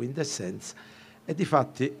la quintessenza. E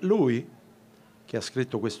difatti lui, che ha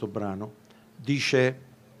scritto questo brano, dice,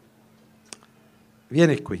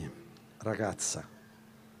 vieni qui, ragazza,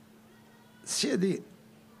 siedi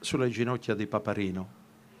sulle ginocchia di Paparino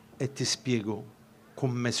e ti spiego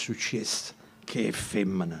come è successo che è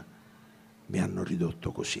femmina. Mi hanno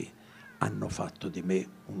ridotto così, hanno fatto di me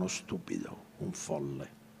uno stupido, un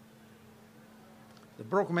folle. The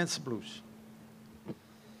𝗕𝗂𝘀𝗃𝗀𝗁 Blues.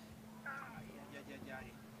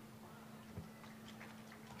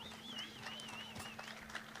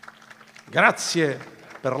 Grazie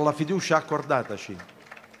per la fiducia accordataci.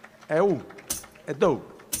 E un, e due,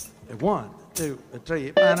 e one, two, e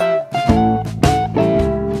tre,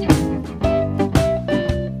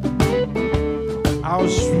 how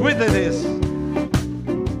sweet it is.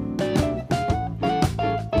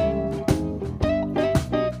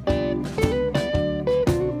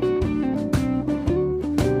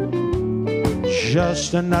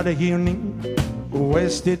 Just another evening,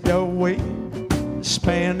 wasted away,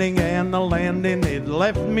 spending and a landing. It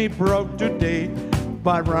left me broke today.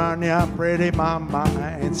 But run your pretty mama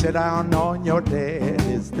and sit down on your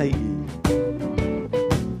daddy's knee.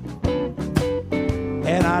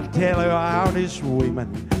 And I tell you how these women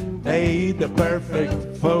made the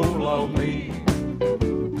perfect fool of me.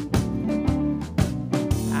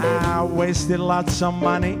 I wasted lots of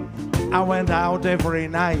money. I went out every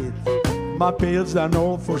night. My bills don't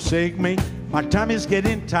all forsake me. My time is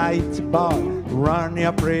getting tight, but run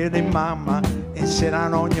your pretty mama and sit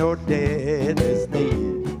down on your daddy's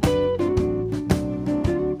knee.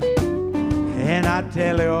 And I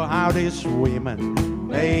tell you how these women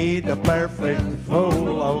made the perfect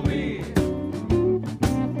fool of me.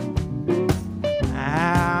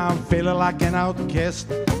 I'm feeling like an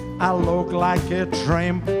outcast. I look like a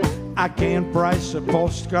tramp. I can't price a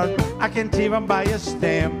postcard. I can't even buy a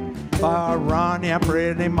stamp. But run your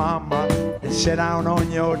pretty mama and sit down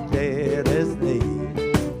on your daddy's knee.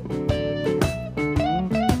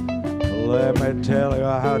 Let me tell you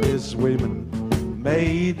how these women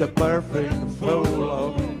made the perfect fool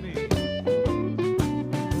of me.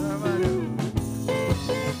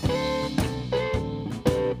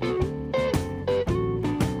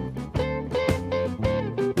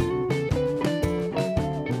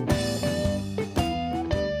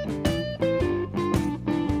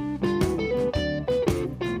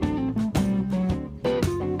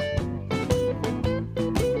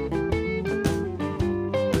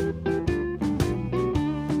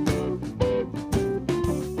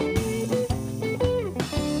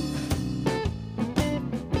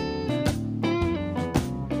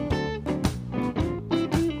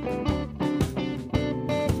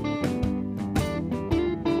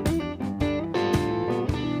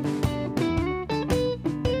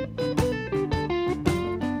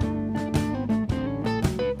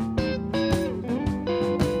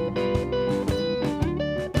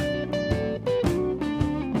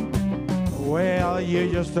 You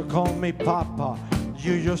used to call me Papa,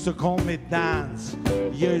 you used to call me Dance,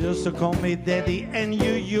 you used to call me Daddy, and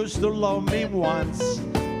you used to love me once.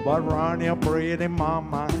 But run your pretty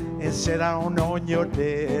mama and sit down on your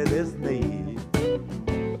daddy's knee.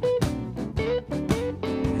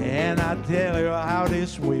 And I tell you how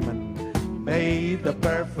these women made the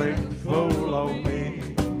perfect fool of me.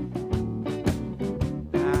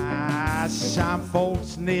 Some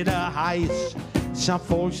folks need a heist, some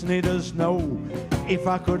folks need a snow. If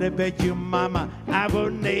I could have bet you, mama, I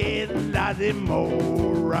would need a lot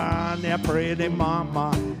more. Run your pretty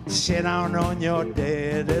mama, sit down on your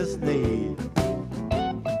daddy's knee.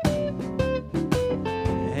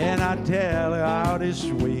 And I tell you how these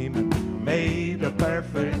women made the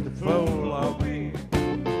perfect fool of me.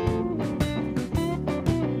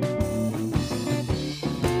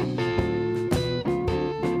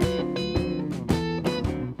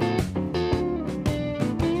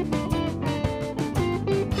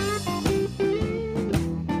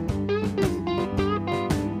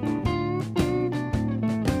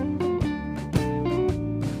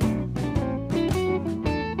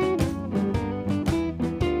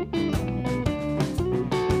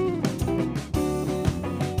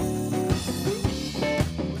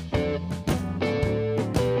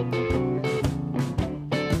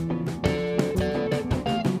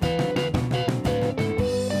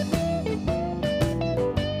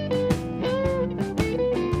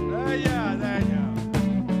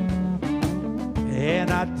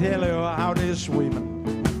 tell you how this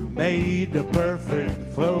woman made the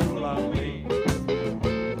perfect fool of me.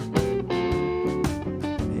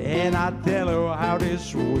 And I tell you how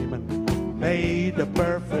this woman made the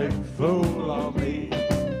perfect fool of me.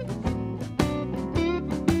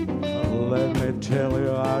 Let me tell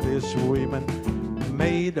you how this woman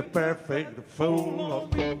made the perfect fool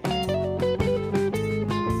of me.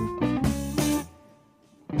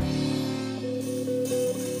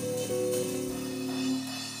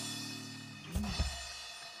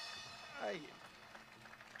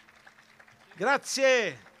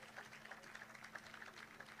 Grazie.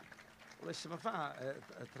 Volessimo fare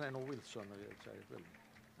Treno Wilson, cioè,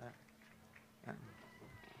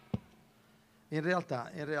 In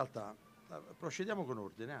realtà, procediamo con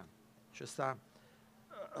ordine. C'è sta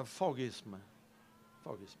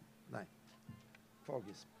𝗕𝗃𝘂𝗁𝘁, dai,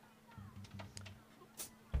 𝗕𝗃𝘂𝗁𝘁.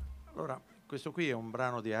 Allora, questo qui è un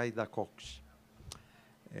brano di 𝗕𝗃𝘂𝗁𝘁,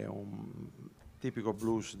 è un tipico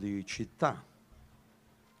blues di città,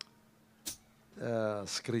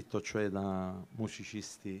 scritto cioè da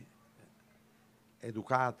musicisti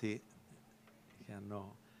educati che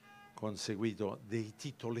hanno conseguito dei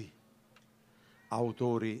titoli,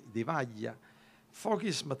 autori di vaglia.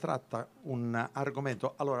 𝗕𝗃𝘂𝗁𝘁 tratta un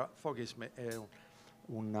argomento, allora 𝗕𝗃𝘂𝗁𝘁 è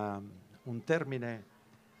un termine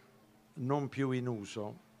non più in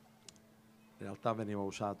uso, in realtà veniva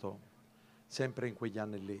usato sempre in quegli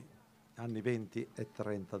anni lì, anni 20 e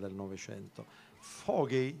 30 del Novecento.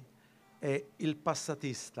 𝗕𝗃𝘂 è il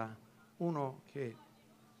passatista, uno che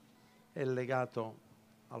è legato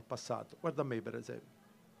al passato. Guarda me per esempio,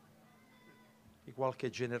 di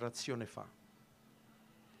qualche generazione fa.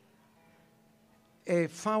 E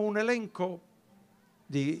fa un elenco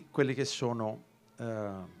di quelli che sono,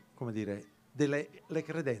 come dire, le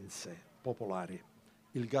credenze popolari.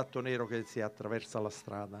 Il gatto nero che si attraversa la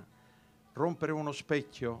strada, rompere uno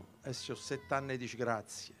specchio, esso 7 anni di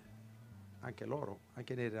disgrazie. Anche loro,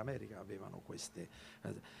 anche in America avevano queste.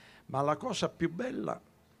 Ma la cosa più bella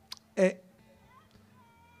è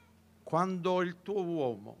quando il tuo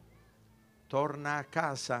uomo torna a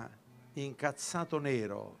casa incazzato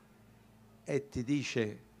nero e ti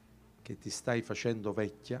dice che ti stai facendo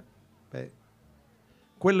vecchia, beh,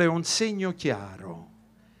 quello è un segno chiaro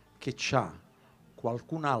che c'ha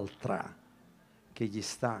qualcun'altra che gli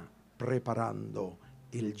sta preparando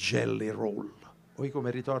il jelly roll. Poi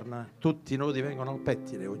come ritorna? Tutti i nodi vengono al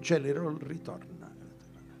pettine, o jelly roll ritorna.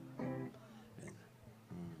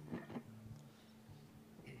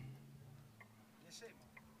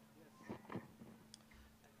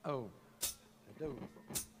 Oh, a 2,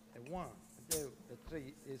 a 1, a 2, a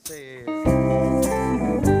 3, e 6.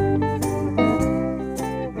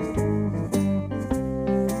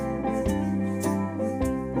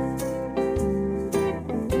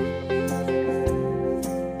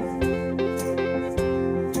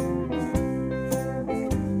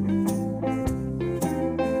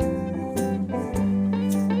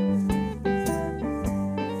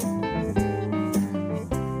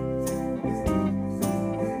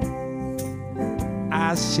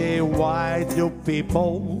 I say, why do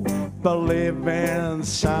people believe in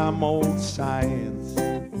some old science?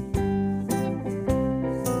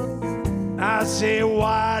 I say,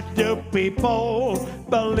 why do people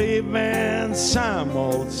believe in some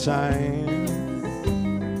old science?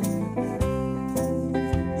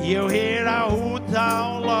 You hear a hoot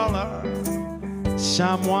all over,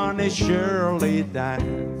 someone is surely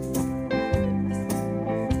dying.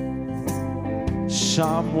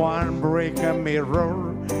 Someone break a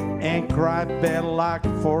mirror and cry bad luck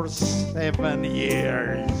for 7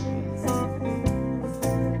 years.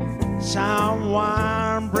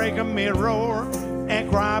 Someone break a mirror and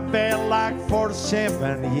cry bad luck for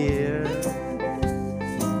 7 years.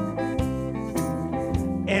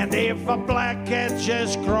 And if a black cat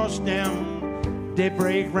just crossed them, they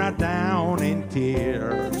break right down in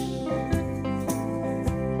tears.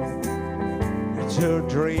 To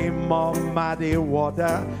dream of muddy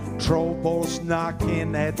water, troubles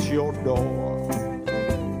knocking at your door.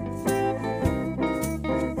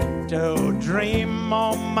 To dream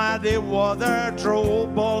of muddy water,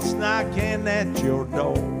 troubles knocking at your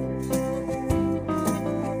door.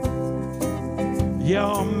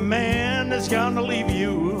 Your man is gonna leave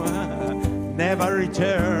you, never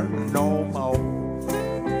return no more.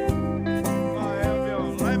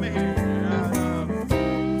 Let me hear.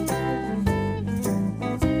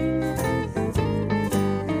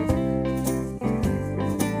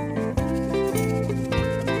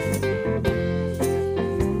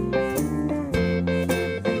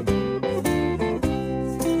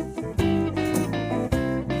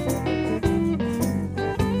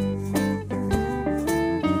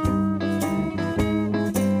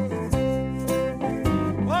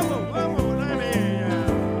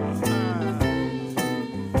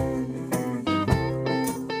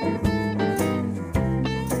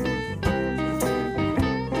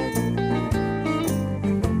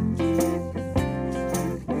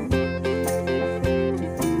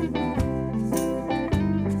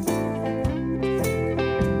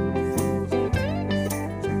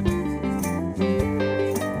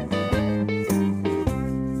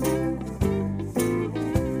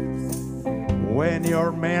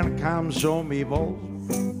 your man comes home evil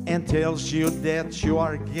and tells you that you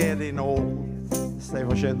are getting old. Stai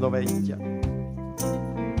facendo vecchia.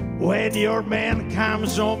 When your man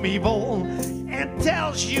comes home evil and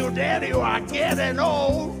tells you that you are getting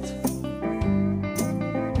old.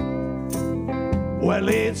 Well,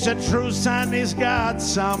 it's a true sign he's got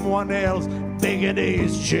someone else digging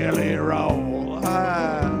his jelly roll.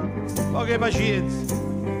 Poche pazienza.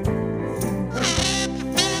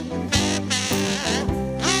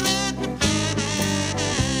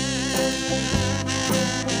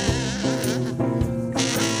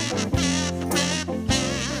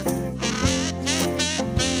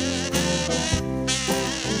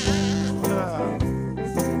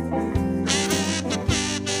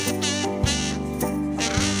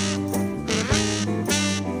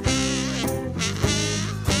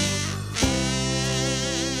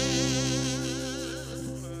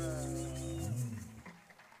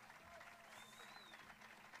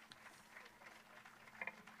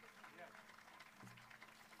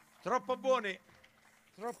 Troppo buoni,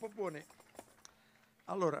 troppo buoni.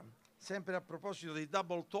 Allora, sempre a proposito dei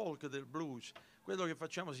double talk del blues, quello che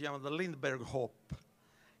facciamo si chiama the Lindbergh Hop,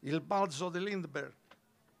 il balzo di Lindbergh.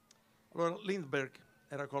 Allora, Lindbergh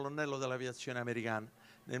era colonnello dell'aviazione americana.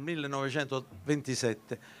 Nel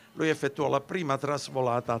 1927 lui effettuò la prima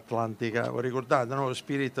trasvolata atlantica, vi ricordate, no?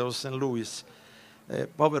 Spirit of St. Louis.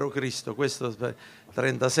 Povero Cristo, questo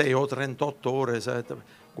 36 o 38 ore,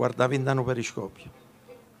 guardava in danno periscopio.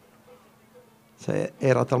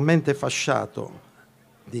 Era talmente fasciato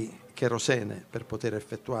di cherosene per poter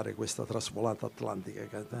effettuare questa trasvolata atlantica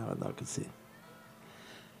che così.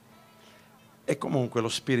 E comunque lo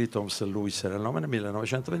Spirit of St. Louis era il nome. Nel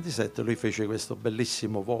 1927 lui fece questo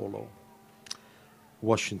bellissimo volo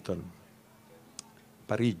Washington,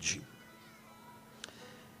 Parigi,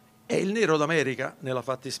 e il Nero d'America, nella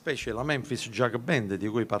fattispecie la Memphis Jug Band di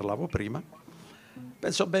cui parlavo prima,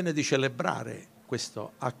 pensò bene di celebrare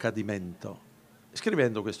questo accadimento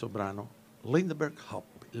scrivendo questo brano, Lindbergh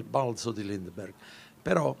Hop, il balzo di Lindbergh.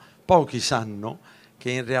 Però pochi sanno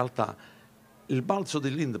che in realtà il balzo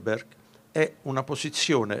di Lindbergh è una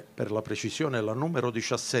posizione, per la precisione la numero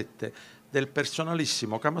 17, del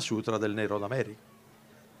personalissimo Kama Sutra del Nero d'America.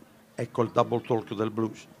 Ecco il double talk del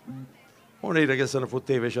blues. Un nero che se ne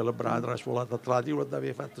fotteva, celebrava la trasvolata atlantica, guardava,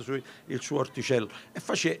 aveva fatto il suo orticello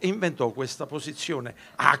e inventò questa posizione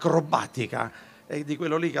acrobatica, e di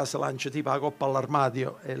quello lì che si lancia tipo la coppa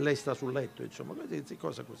all'armadio e lei sta sul letto, insomma,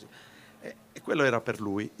 cosa così. E quello era per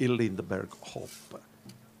lui il Lindbergh Hop.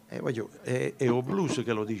 È un blues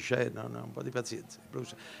che lo dice, no, un po' di pazienza.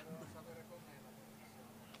 Blues.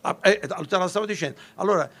 Te la stavo dicendo.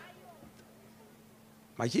 Allora,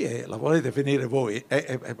 ma chi è? La volete finire voi?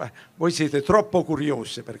 Voi siete troppo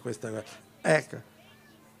curiosi per questa cosa. Ecco.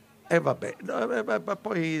 E vabbè,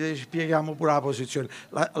 poi spieghiamo pure la posizione,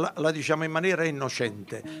 la diciamo in maniera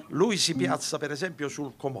innocente. Lui si piazza per esempio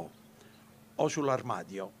sul comò o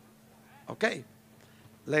sull'armadio, ok?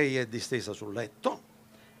 Lei è distesa sul letto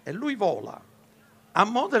e lui vola a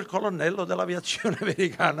mo' del colonnello dell'aviazione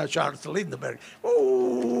americana Charles Lindbergh,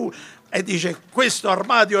 e dice: questo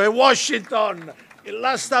armadio è Washington,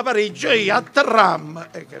 là sta Parigi, atterram.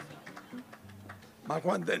 Ma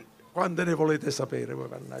quando ne volete sapere voi,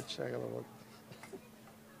 mannaggia che la volta.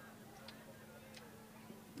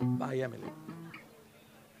 Vai Emily.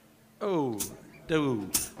 2,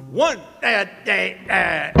 1.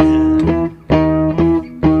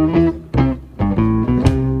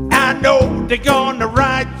 I know they're gonna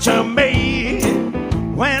write to me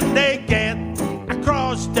when they get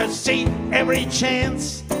across the sea. Every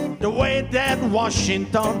chance, the way that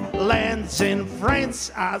Washington lands in France,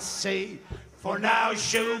 I say. For now,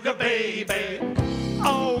 sugar baby,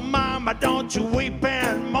 oh mama, don't you weep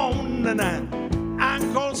and moan tonight.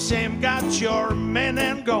 Uncle Sam got your men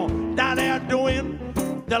and gone. Now they're doing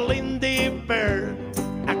the Lindy Bird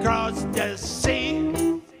across the sea.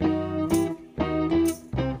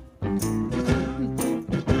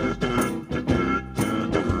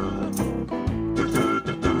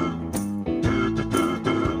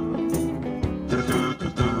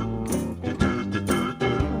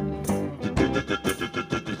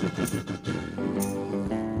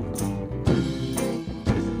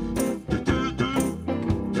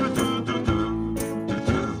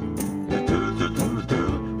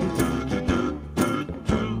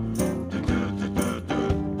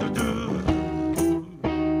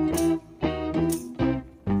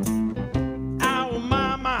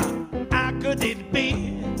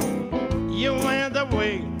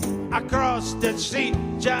 Across the sea,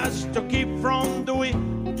 just to keep from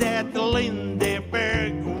doing that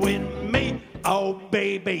Lindbergh with me. Oh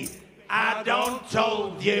baby, I don't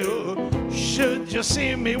told you. Should you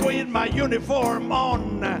see me with my uniform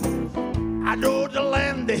on? I do the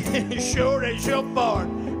landing sure as you're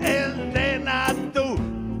born, and then I do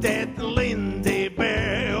that Lindy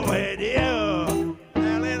Bear with you.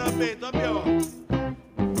 A little bit of you.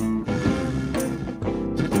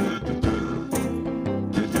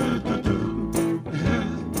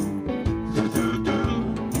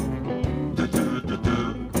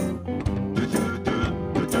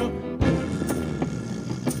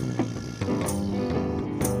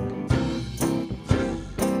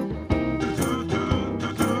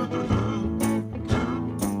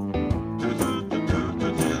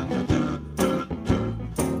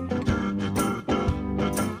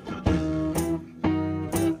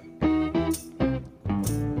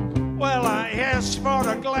 For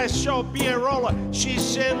a glass of beerola, she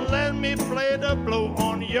said, let me play the blue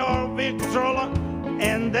on your Victrola,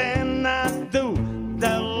 and then I do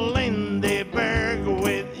the Lindeberg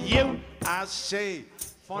with you. I say,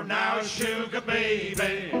 for now, sugar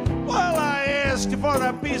baby. Well, I asked for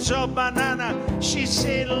a piece of banana, she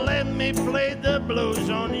said, let me play the blues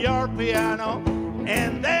on your piano,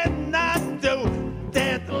 and then I do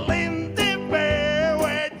that Lindeberg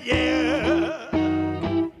with you.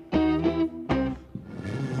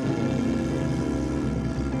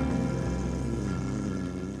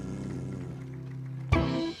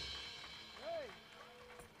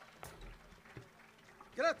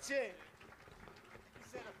 Grazie.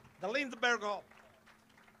 Da Lindbergh.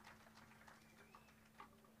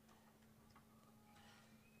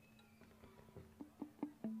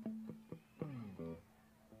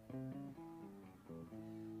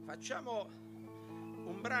 Facciamo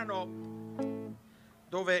un brano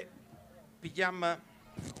dove pigliamo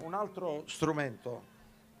un altro strumento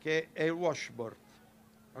che è il washboard.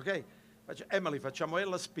 Ok? Emily, facciamo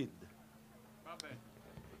Ella Speed.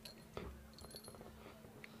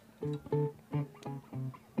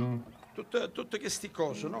 Tutte queste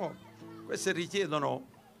cose, no? Queste richiedono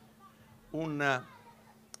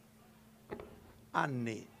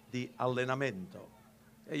anni di allenamento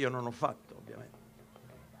e io non ho fatto, ovviamente.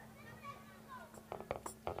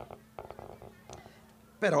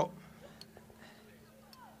 Però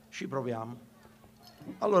ci proviamo.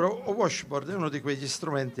 Allora, il washboard è uno di quegli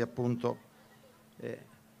strumenti, appunto,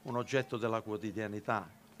 un oggetto della quotidianità,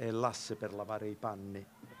 è l'asse per lavare i panni.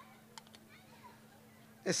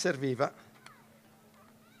 E serviva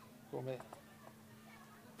come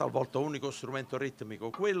talvolta unico strumento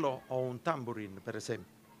ritmico, quello o un tambourine, per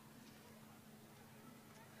esempio.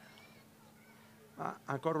 Ma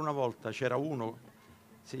ancora una volta c'era uno,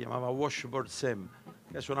 si chiamava Washboard Sam,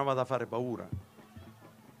 che suonava da fare paura.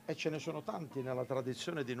 E ce ne sono tanti nella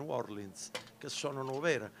tradizione di New Orleans che suonano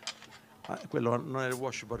vere. Quello non è il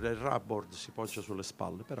washboard, è il rubboard, si poggia sulle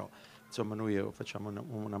spalle, però insomma noi facciamo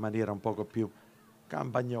una maniera un poco più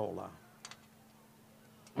campagnola.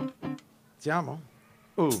 Siamo?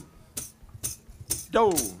 1,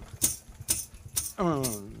 2,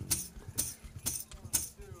 1.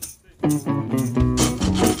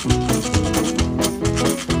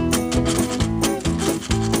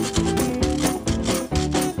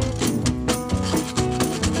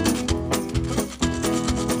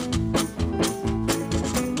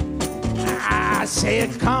 I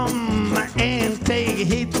said, come and take a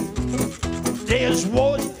hit. This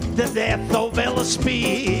was the death of Ella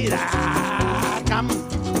Speed. Come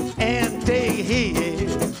and take a hit.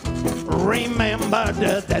 Remember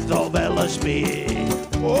the death of Ella Speed.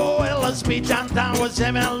 Oh, Ella Speed downtown was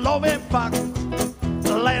having a loving fun.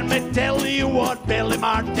 Let me tell you what Billy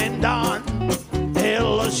Martin done.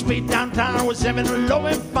 Ella Speed downtown was having a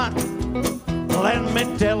loving fun. Let me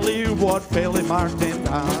tell you what Billy Martin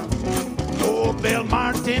done. Oh, Bill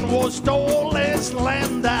Martin was tall as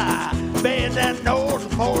Slender, better known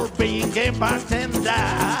for being a bartender.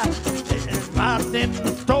 Martin,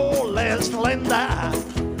 tall as Slender,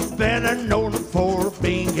 better known for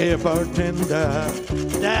being a bartender.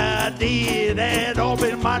 The deed that old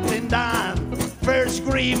Bill Martin done, first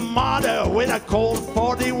green mother with a Colt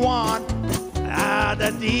 41.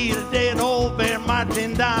 The deed that old Bill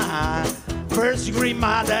Martin done, first green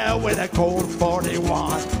mother with a Colt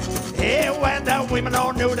 41. Hey, when the women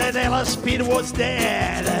all knew that Ella Speed was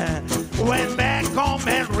dead, went back home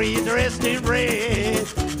and redressed in red.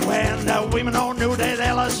 When the women all knew that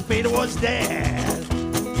Ella Speed was dead,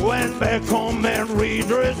 went back home and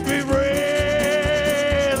redressed in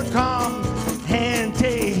red. Come and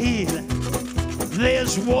take heed.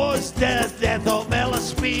 This was the death of Ella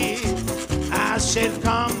Speed. I said,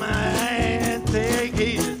 come and take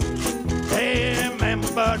heed.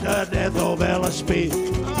 Remember the death of Ella Speed.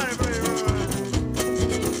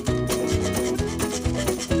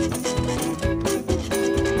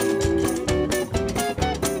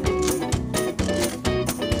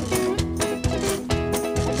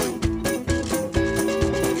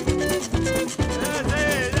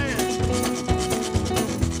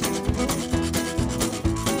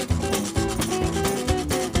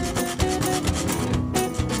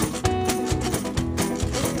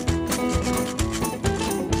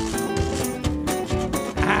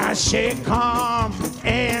 said, come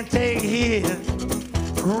and take it.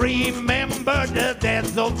 Remember the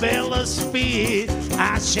death of 𝗕𝗶𝘂𝘁cie.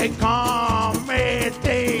 I said, come and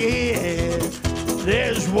take it.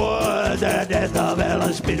 This was the death of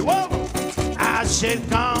𝗕𝗶𝘂𝘁cie. Whoa! I said,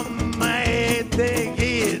 come and take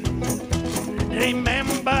it.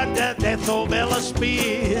 Remember the death of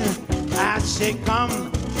𝗕𝗶𝘂𝘁cie. I said, come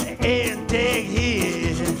and take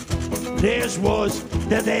it. This was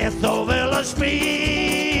the death of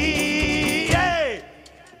𝗕𝗶𝘂𝘁cie. Hey!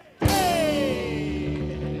 Hey!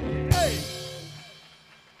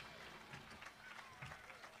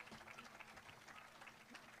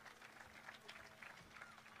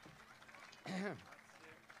 Hey!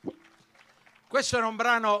 Questo era un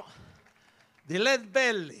brano di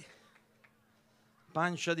𝗕𝗵𝘂𝘂𝘁,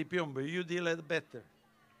 pancia di piombo, you did it better.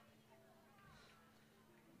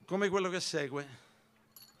 Come quello che segue,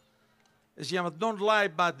 e si chiama Don't Lie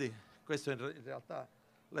Buddy. Questo in realtà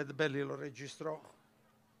𝗕𝗵𝘂𝘂𝘁 lo registrò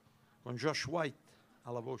con Josh White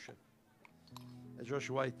alla voce, e Josh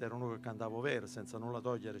White era uno che cantava over, senza nulla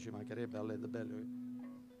togliere, ci mancherebbe a 𝗕𝗵𝘂𝘂𝘁,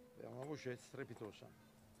 aveva una voce strepitosa.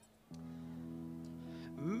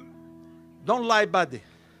 Don't lie buddy,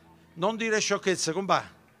 non dire sciocchezze, compà.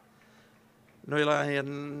 Noi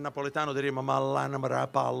in napoletano diremo ma l'anima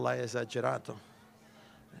palla, è esagerato,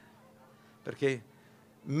 perché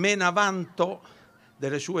meno vanto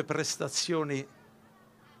delle sue prestazioni,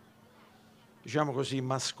 diciamo così,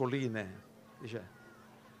 mascoline, dice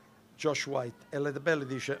Josh White, e 𝗕𝗵𝘂𝘂𝘁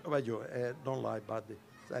dice voglio, don't lie buddy,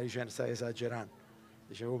 stai dicendo, stai esagerando.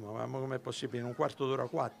 Dice ma com'è possibile in un quarto d'ora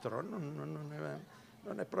 4?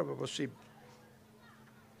 Non è proprio possibile.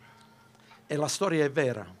 E la storia è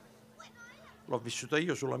vera, l'ho vissuta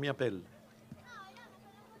io sulla mia pelle.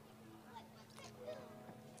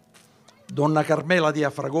 Donna Carmela di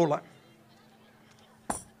Afragola,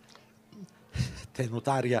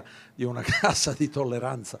 tenutaria di una casa di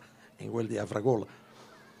tolleranza in quel di Afragola.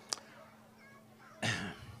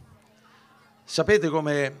 Sapete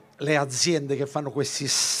come le aziende che fanno questi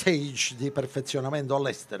stage di perfezionamento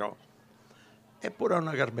all'estero? Eppure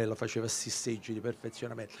Donna Carmela faceva questi stage di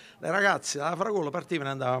perfezionamento. Le ragazze da Afragola partivano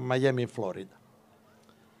e andavano a Miami in Florida,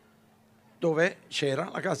 dove c'era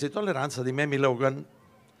la casa di tolleranza di Mamie Logan,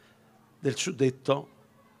 del suddetto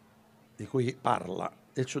di cui parla,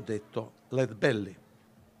 del suddetto 𝗕𝗵𝘂𝘂𝘁.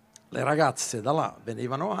 Le ragazze da là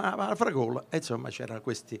venivano a Afragola e insomma c'erano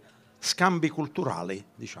questi scambi culturali,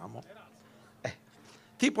 diciamo.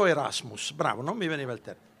 Tipo Erasmus, bravo, non mi veniva il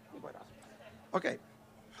termine. Ok.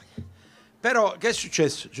 Però che è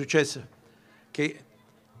successo? È successo che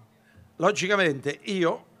logicamente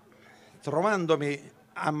io, trovandomi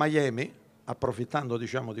a Miami, approfittando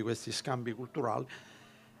diciamo di questi scambi culturali,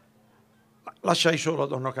 lasciai solo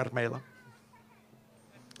Donna Carmela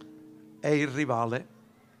e il rivale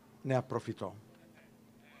ne approfittò.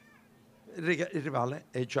 Il rivale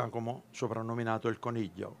è Giacomo, soprannominato il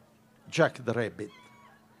coniglio, Jack the Rabbit.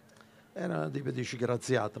 Era di 𝗕𝗂𝘁𝐶𝐵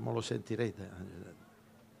graziata, ma lo sentirete.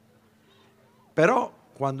 Però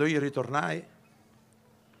quando io ritornai,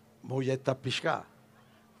 moglie 𝗕𝗶𝘂𝘂𝘁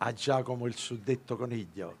a Giacomo il suddetto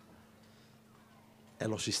coniglio e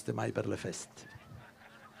lo sistemai per le feste.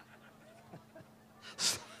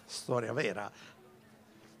 Storia vera.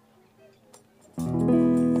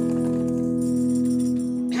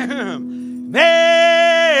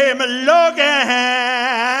 Mamie Logan,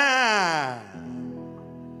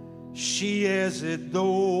 she has a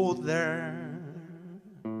daughter.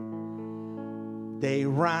 They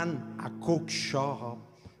run a cook shop.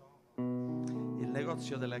 Il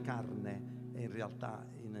negozio delle carne è in realtà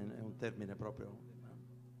è un termine proprio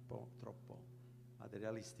un po' troppo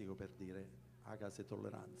materialistico per dire a casa di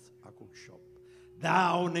tolleranza, a cook shop.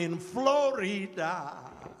 Down in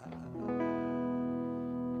Florida.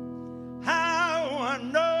 How I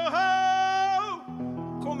know?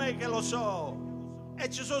 Com'è che lo so? E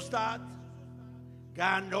ci sono stato.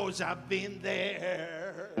 God knows I've been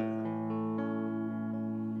there.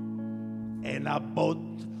 And I bought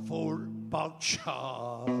 4 pork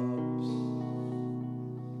chops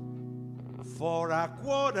for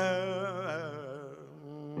 $0.25.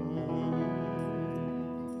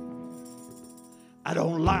 I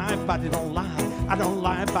don't lie, but it don't lie. I don't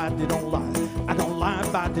lie, but it don't lie. I don't lie,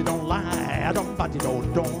 but it don't lie. I don't, but it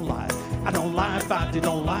don't lie. I don't lie, but it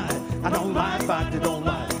don't lie. I don't lie, but it don't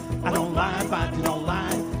lie. I don't lie, but it don't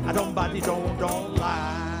lie. I don't, but it don't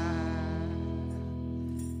lie.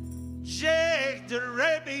 Jack the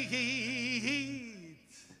Rabbit,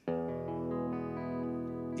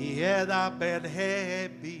 he had a bad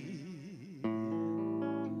habit.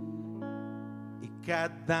 He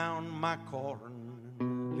cut down my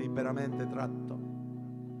corn, liberamente tratto,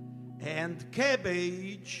 and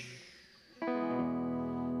cabbage.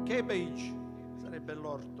 Cabbage sarebbe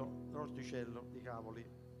l'orticello di cavoli,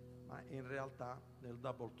 ma in realtà nel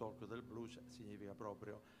double talk del blues significa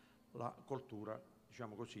proprio la coltura,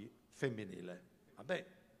 diciamo così, femminile. Vabbè,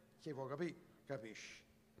 chi può capire, capisce.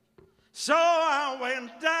 So I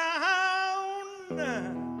went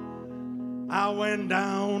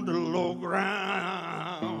down to low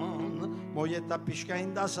ground. Moglietta pisca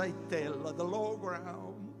in da saitella, the low ground.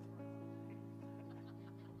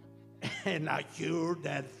 And I cured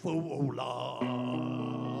that fool love.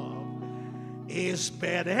 It's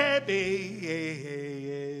bad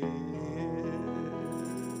heavy.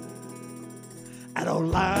 I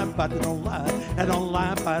don't lie, but I don't lie. I don't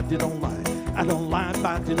lie, but I don't lie. I don't lie,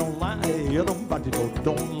 but I don't lie. I don't, but I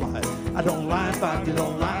don't lie. I don't lie, but I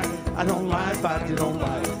don't lie. I don't lie, but I don't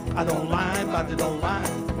lie. I don't lie, but I don't lie.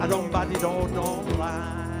 I don't, but I don't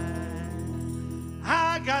lie.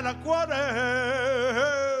 I got a quarter.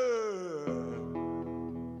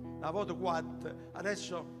 La voto quattro.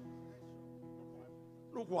 Adesso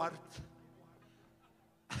lo quarto.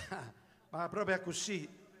 Ma proprio così.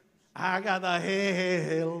 I got a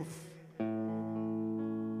health,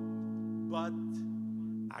 but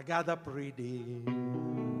I got a pretty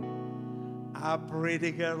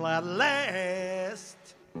girl at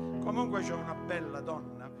last. Comunque c'è una bella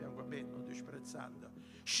donna a fianco a me, non disprezzando.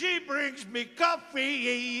 She brings me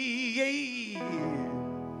coffee.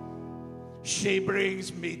 She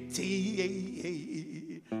brings me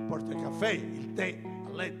tea. Porta il caffè, il tè a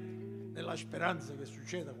letto, nella speranza che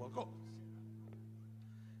succeda qualcosa.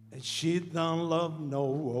 And she don't love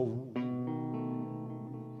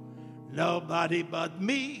nobody but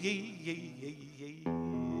me.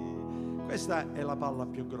 Questa è la palla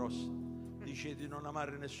più grossa. Dice di non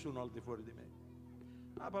amare nessuno al di fuori di me.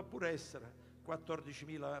 Ma può pure essere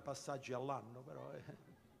 14.000 passaggi all'anno, però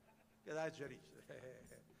che dai gerisce.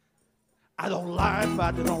 I don't lie,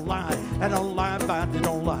 but I don't lie. I don't lie, but I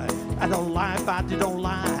don't lie. I don't lie, but I don't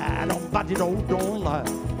lie. I don't, but I don't lie.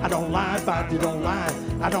 I don't lie, but I don't lie.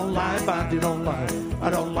 I don't lie, but I don't lie. I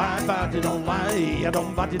don't lie, but I don't lie. I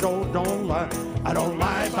don't, but I don't lie. I don't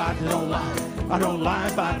lie, but I don't lie. I don't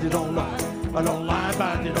lie, but I don't lie. I don't lie, but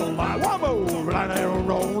I don't lie. One more, I don't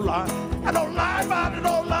lie. I don't lie, but I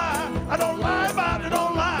don't lie. I don't lie, but I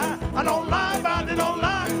don't lie. I don't lie, but I don't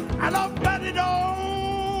lie. I don't, but I don't.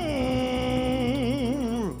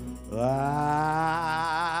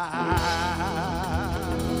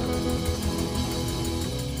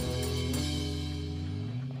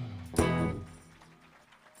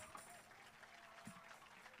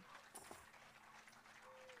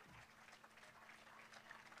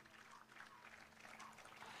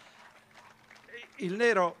 Il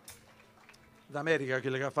nero d'America, che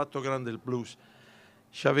le ha fatto grande il blues,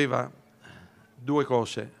 aveva due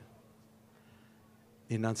cose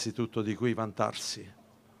innanzitutto di cui vantarsi.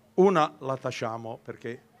 Una la tacciamo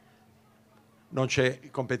perché non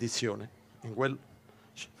c'è competizione in quel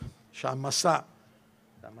sta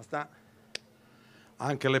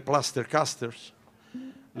anche le plaster casters,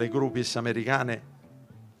 le groupies americane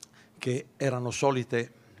che erano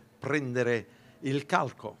solite prendere il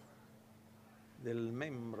calco del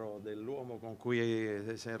membro dell'uomo con cui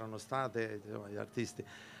erano state, insomma, gli artisti,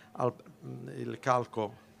 il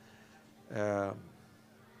calco è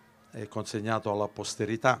consegnato alla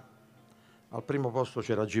posterità. Al primo posto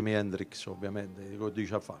c'era Jimi Hendrix, ovviamente, con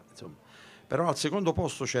 10 a fare, insomma. Però al secondo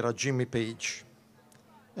posto c'era Jimmy Page,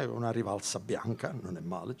 una rivalsa bianca, non è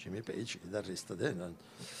male, Jimmy Page, chitarrista.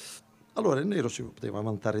 Allora il nero si poteva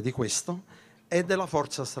vantare di questo e della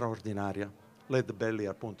forza straordinaria. Led Belly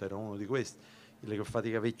appunto era uno di questi, quelli che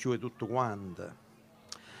fatica vecchio e tutto quanto.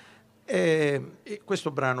 E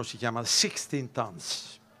questo brano si chiama 16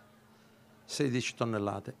 Tons, 16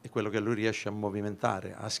 tonnellate, è quello che lui riesce a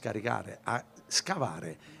movimentare, a scaricare, a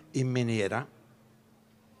scavare in miniera.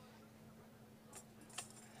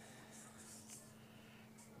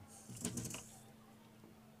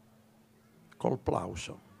 Col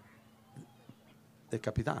plauso del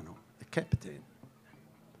capitano, del captain,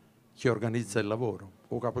 che organizza il lavoro,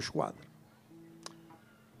 o caposquadra.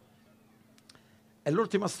 E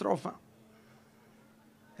l'ultima strofa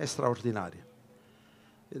è straordinaria.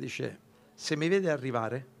 E dice: se mi vede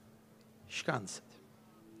arrivare, scansati.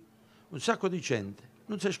 Un sacco di gente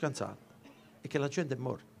non si è scansata e che la gente è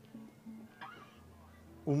morta.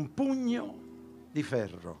 Un pugno di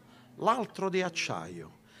ferro, l'altro di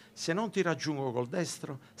acciaio. Se non ti raggiungo col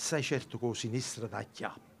destro, sai certo con sinistra da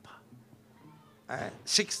chiappa.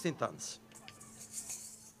 16 tons.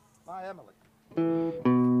 Vai, Emily.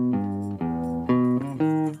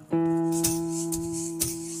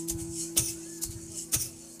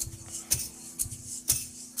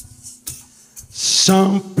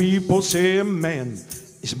 Some people say a man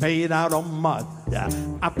is made out of mud.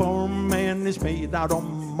 A poor man is made out of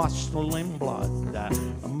muscle and blood.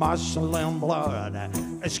 Muscle and blood.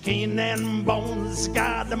 Skin and bones.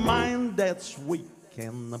 Got a mind that's weak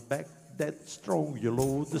and a back that's strong. You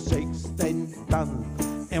load the 16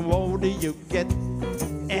 tons. And what do you get?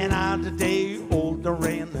 Another day older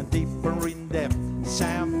and deeper in depth.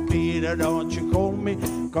 St. Peter, don't you call me,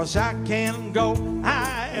 'cause I can't go.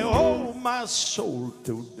 I owe my soul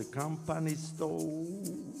to the company store.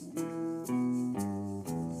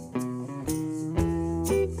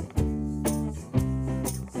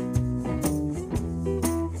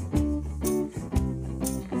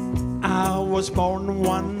 I was born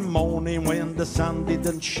one morning when the sun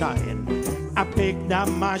didn't shine. I picked up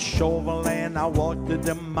my shovel and I walked to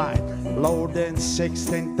the mine, loading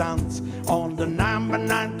 16 tons on the number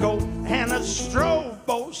 9 coat. And a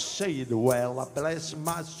strobo said, well, I bless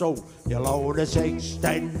my soul, you loaded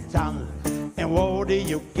 16 tons. And what do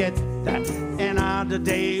you get? Another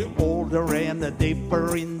day older and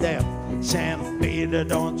deeper in depth. St. Peter,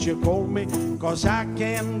 don't you call me, 'cause I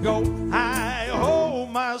can't go. I owe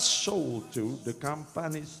my soul to the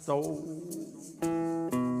company store.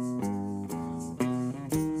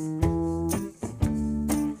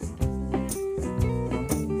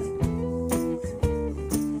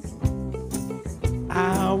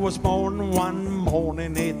 I was born one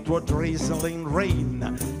morning, it was drizzling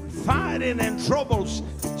rain. Fighting and troubles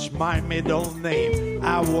is my middle name.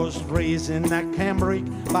 I was raised in a Cambridge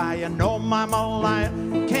by a no mama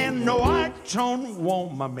lion. Can no I-tone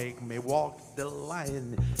woman make me walk the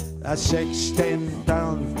line? A 16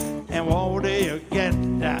 tons, and what do you get?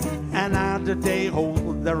 Another day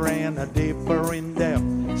older and deeper in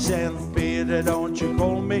depth. St. Peter, don't you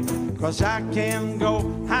call me, 'cause I can't go.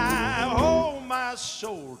 I owe my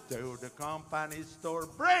soul to the company store.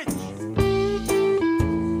 Bridge!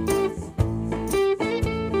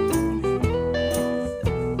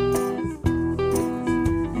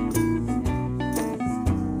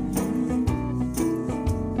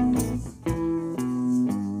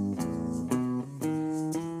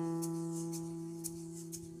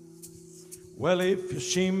 Well, if you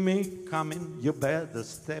see me coming, you better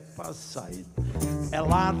step aside. A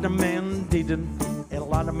lot of men didn't, a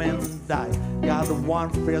lot of men died. Got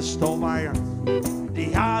one fist of iron,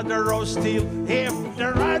 the other of steel. If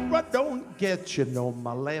the right one don't get you, know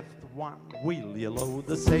my left one will. You load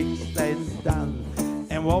the 16 tons,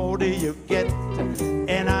 and what do you get?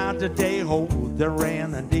 Another day older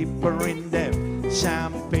and deeper in depth.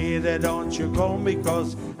 St. Peter, don't you call me,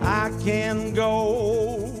 'cause I can't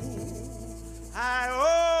go. I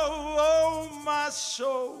owe my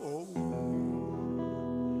soul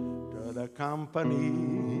to the company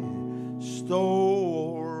store.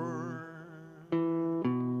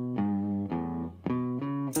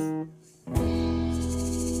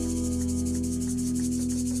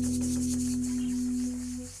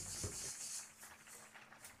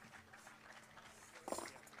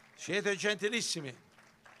 Siete gentilissimi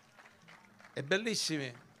e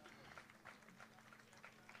bellissimi,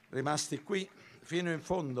 rimasti qui fino in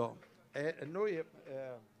fondo. E noi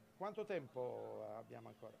quanto tempo abbiamo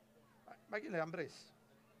ancora? Ma chi le ha prese?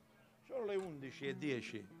 Sono le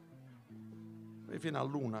 11:10, fino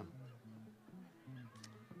all'1.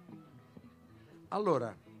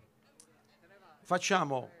 Allora,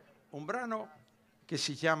 facciamo un brano che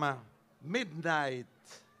si chiama Midnight.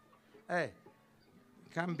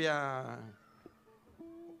 Cambia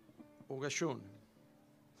occasione.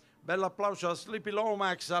 Bello applauso a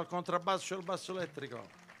𝗕𝗵𝘂𝘂𝗀𝘁𝗄 al contrabbasso e al basso elettrico.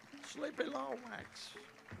 𝗕𝗵𝘂𝘂𝘁𝗄.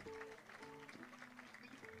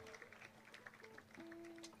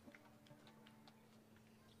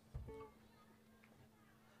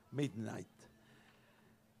 Midnight.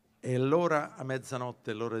 È l'ora a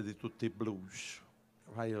mezzanotte, l'ora di tutti i blues.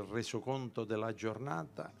 Fai il resoconto della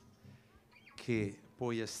giornata, che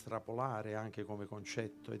puoi estrapolare anche come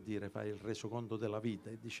concetto e dire fai il resoconto della vita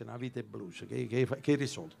e dice una vita è blues, che hai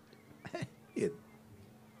risolto? Io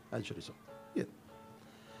hai risolto.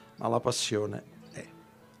 Ma la passione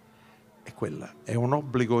è quella, è un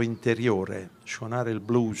obbligo interiore, suonare il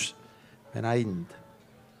blues, non hai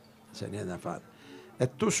niente da fare.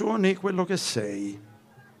 E tu suoni quello che sei,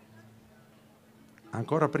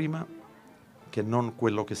 ancora prima che non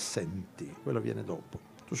quello che senti, quello viene dopo.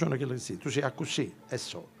 Tu suoni quello che sei, tu sei così e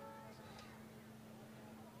so.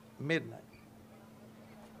 Midnight.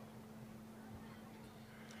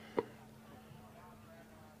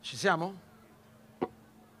 Ci siamo?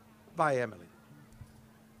 Vai Emily.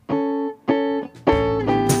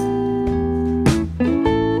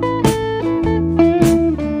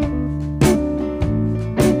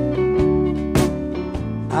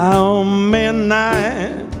 Oh,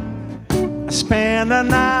 midnight, I spend a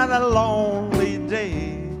night a lonely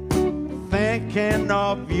day thinking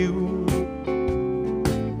of you.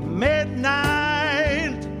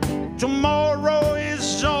 Midnight, tomorrow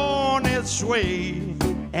is on its way,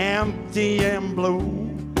 empty and blue.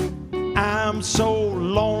 I'm so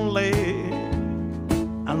lonely,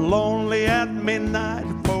 I'm lonely at midnight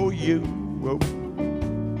for you.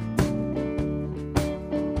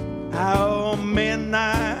 Oh,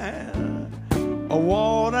 midnight, oh,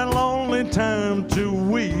 what a lonely time to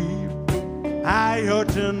weep. I ought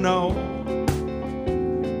to know.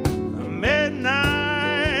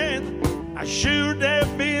 Midnight, I should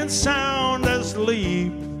have been sound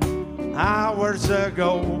asleep hours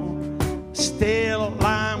ago. Still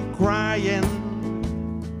I'm crying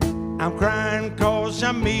 'cause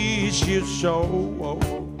I miss you so.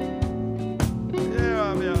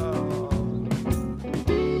 Yeah, yeah.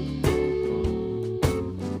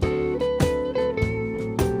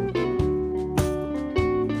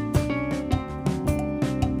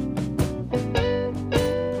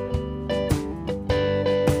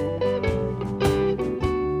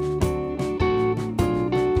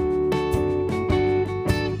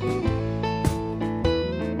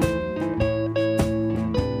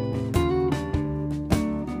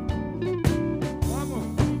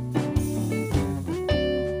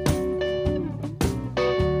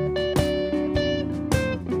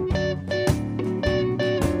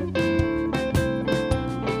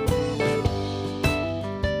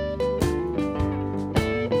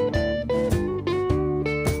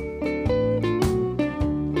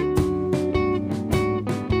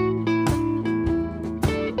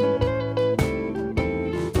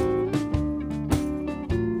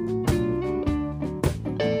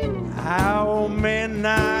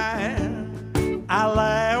 I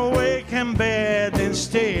lie awake in bed and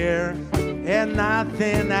stare at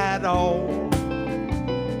nothing at all,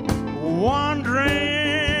 wondering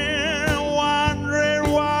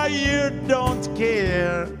why you don't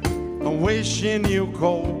care, wishing you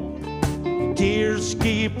cold. Tears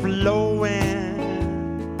keep flowing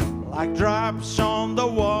like drops on the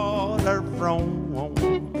waterfront.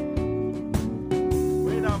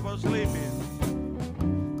 Wait up for sleeping.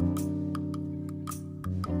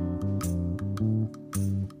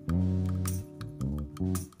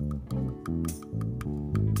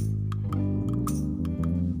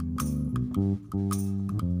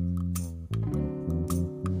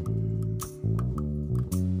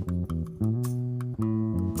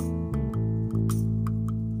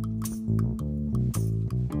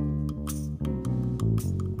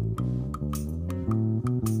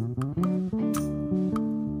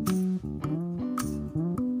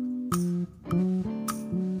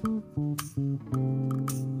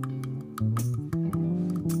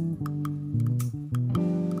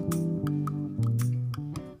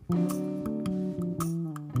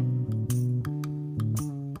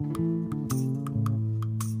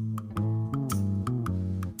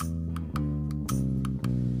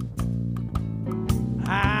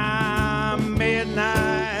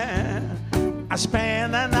 I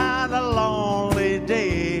spend another lonely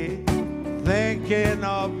day thinking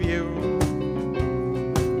of you.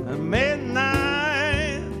 At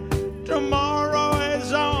midnight, tomorrow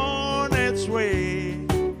is on its way,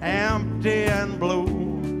 empty and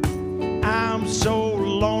blue. I'm so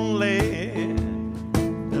lonely,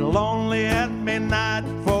 lonely at midnight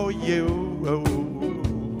for you.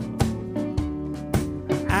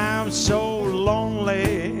 I'm so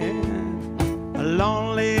lonely,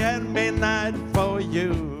 lonely at midnight for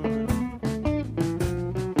you.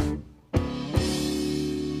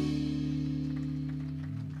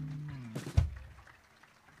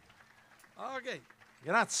 Ok,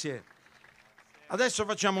 grazie. Adesso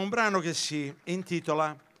facciamo un brano che si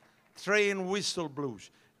intitola Train Whistle Blues,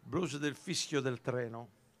 blues del fischio del treno.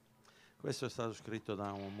 Questo è stato scritto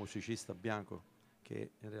da un musicista bianco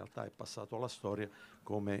che in realtà è passato alla storia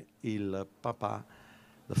come il papà,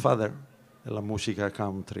 the father della musica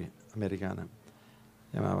country americana. Si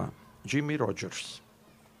chiamava Jimmy Rogers.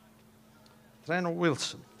 Treno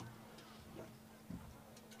Wilson.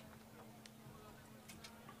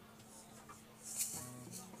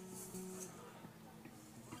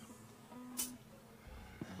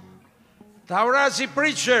 Taurasi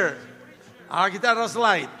Preacher alla chitarra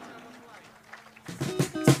slide.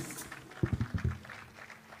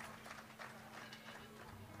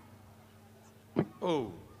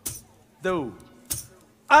 Oh, do,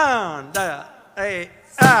 anda,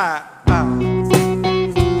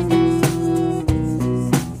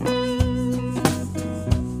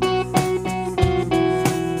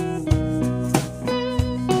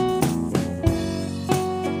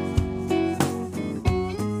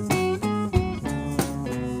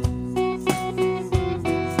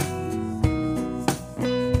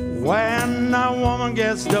 woman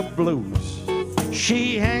gets the blues,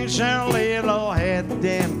 she hangs her little head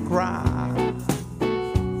and cries.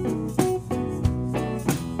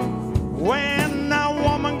 When a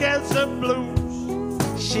woman gets the blues,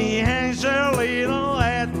 she hangs her little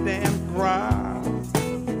head and cries.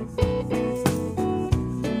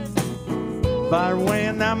 But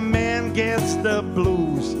when a man gets the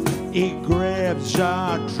blues, he grabs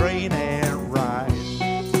a train and rides.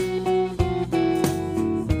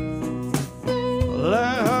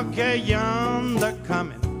 Look at yonder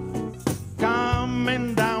coming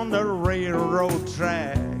down the railroad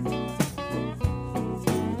track.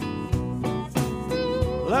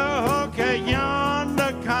 Look at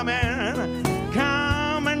yonder coming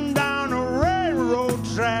down the railroad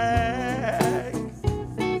track.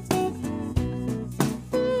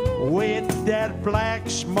 With that black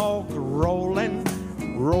smoke rolling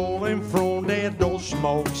from that old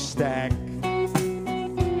smokestack.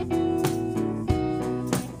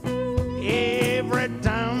 Every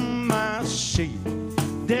time I see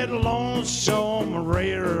that lonesome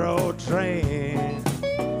railroad train,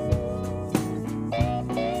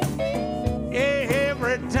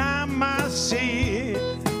 every time I see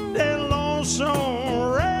that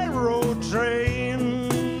lonesome railroad train,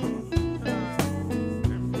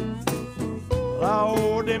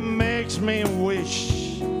 Lord, it makes me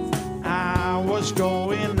wish I was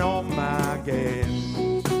going home again.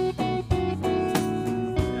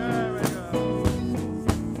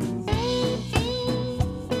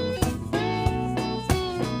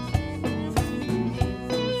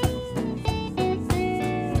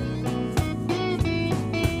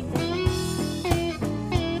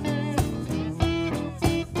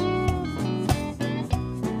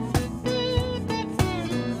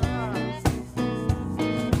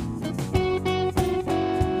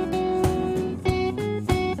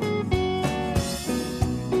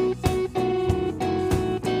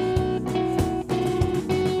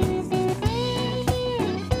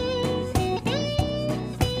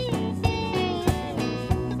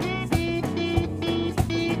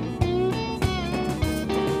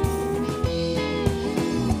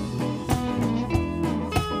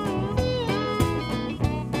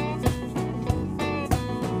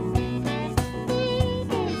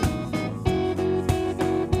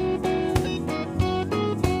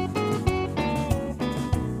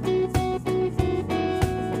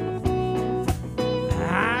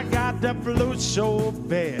 The blues so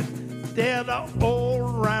bad that the whole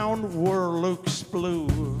round world looks blue.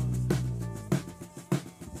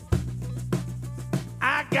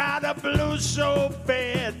 I got the blues so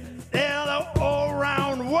bad that the whole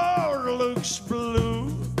round world looks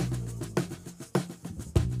blue.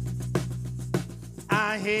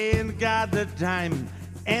 I ain't got the time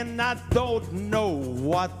and I don't know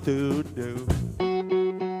what to do.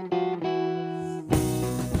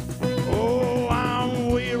 Oh,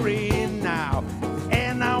 I'm weary now,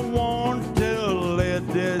 and I want to let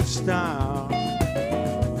this down.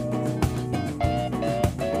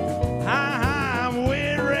 I'm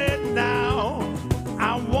weary now,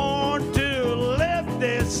 I want to let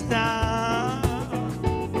this down.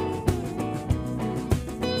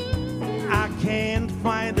 I can't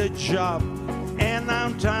find a job, and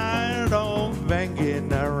I'm tired of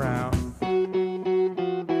hanging around.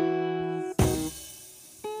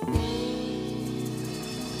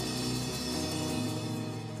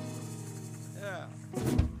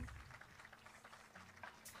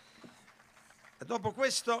 Dopo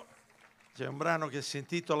questo c'è un brano che si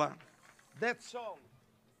intitola That Song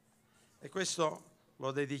e questo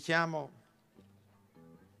lo dedichiamo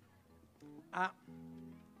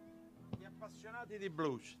agli appassionati di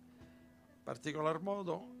blues, in particolar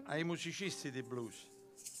modo ai musicisti di blues,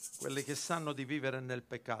 quelli che sanno di vivere nel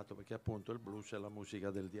peccato, perché appunto il blues è la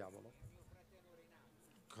musica del diavolo.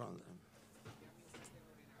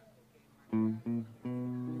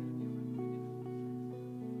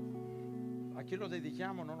 A chi lo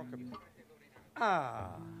dedichiamo? Non ho capito.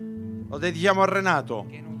 Lo dedichiamo a Renato,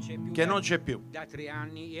 che non c'è più da 3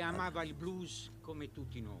 anni e amava il blues come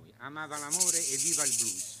tutti noi. Amava l'amore e viva il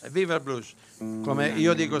blues. E viva il blues. Come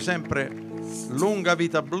io dico sempre, lunga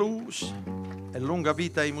vita blues e lunga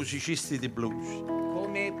vita ai musicisti di blues.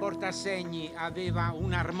 Come Portasegni aveva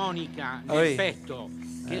un'armonica nel petto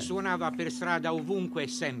che suonava per strada ovunque e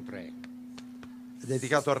sempre. È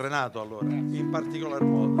dedicato a Renato allora, in particolar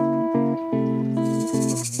modo.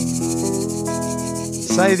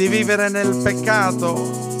 Sai di vivere nel peccato,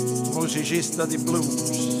 musicista di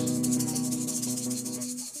blues.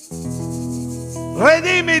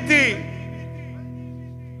 Redimiti!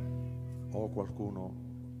 O qualcuno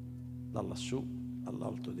da lassù,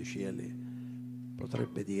 all'alto dei cieli,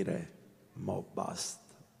 potrebbe dire more bust.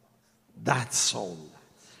 That's all.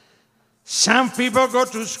 Some people go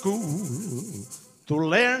to school to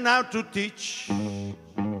learn how to teach.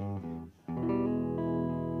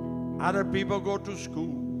 Other people go to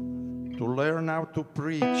school to learn how to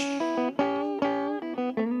preach.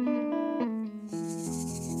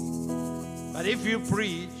 But if you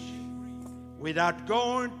preach without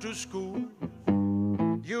going to school,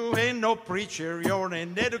 you ain't no preacher, you're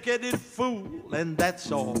an educated fool, and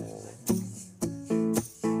that's all.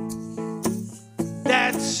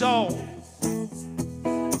 That's all.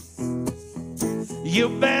 You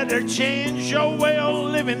better change your way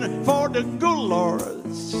of living for the good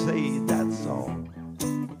Lord. Say that's all.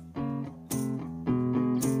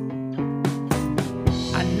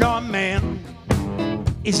 I know a man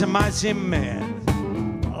is a mighty man,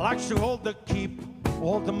 likes to hold the keep,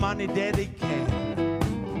 all the money that he can.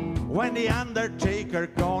 When the undertaker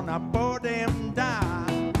gonna put him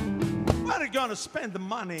down, where are you gonna spend the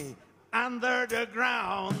money? Under the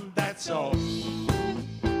ground, that's all.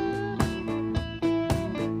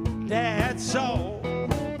 That's all.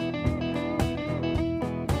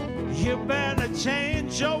 You better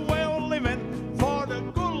change your way of living for the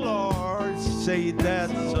good Lord. Say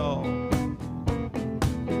that's all.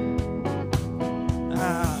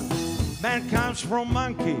 Man comes from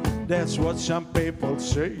monkey, that's what some people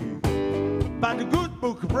say. But the good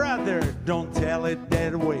book, brother, don't tell it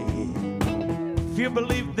that way. If you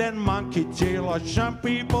believe that monkey tale, or some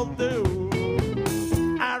people do,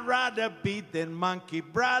 I'd rather be that monkey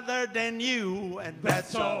brother than you, and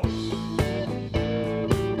that's all.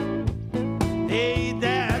 Hey,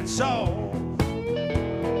 that's all.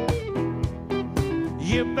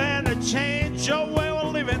 You better change your way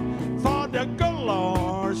of living for the good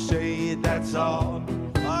Lord. Say that's all.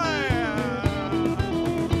 Oh, yeah.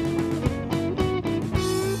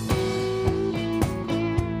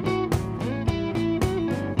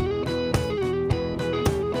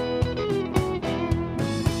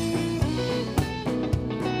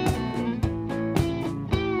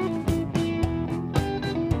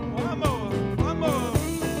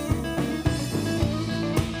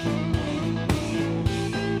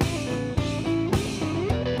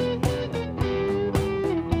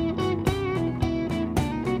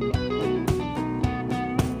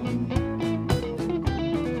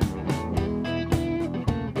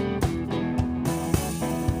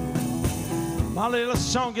 My little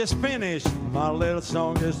song is finished, my little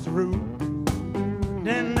song is through.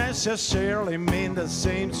 Didn't necessarily mean the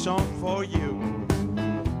same song for you.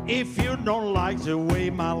 If you don't like the way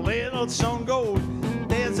my little song goes,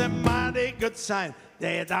 there's a mighty good sign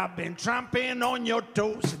that I've been tramping on your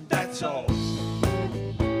toes, and that's all.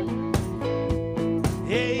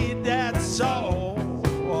 Hey, that's all.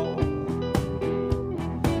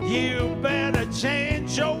 You better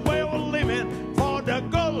change your way of living for the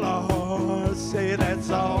good Lord. Say that's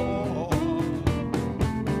all.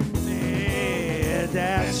 Yeah,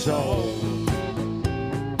 that's all.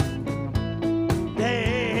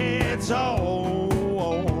 That's all.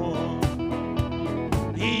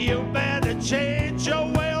 You better change your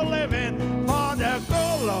way of living for the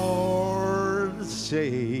good Lord.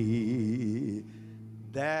 Say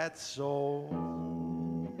that's all.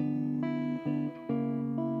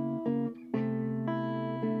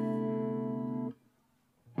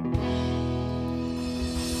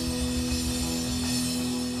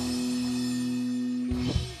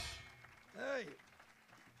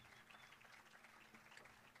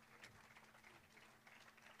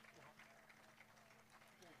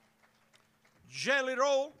 Jelly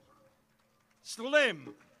roll,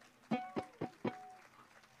 slim.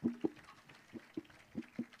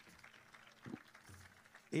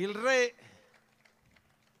 Il re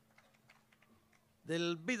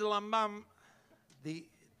del 𝗕𝗶𝘂𝘂𝘁𝗄 di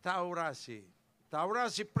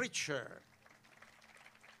𝗕𝗶𝘂𝘂𝗁𝗁 preacher,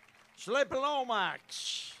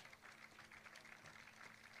 𝗕𝗵𝘂𝘂𝘁𝗁𝗁,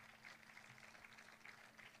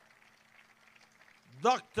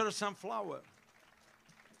 Dr. Sunflower.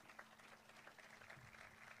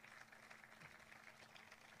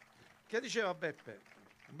 Che diceva Beppe?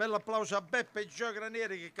 Un bel applauso a Beppe e Gio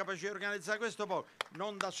Granieri, che è capace di organizzare questo po',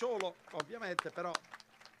 non da solo ovviamente, però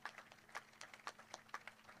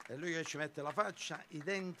è lui che ci mette la faccia, i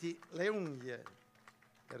denti, le unghie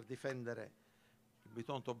per difendere il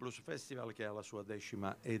Bitonto Blues Festival, che è alla sua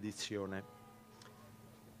 10ª edizione.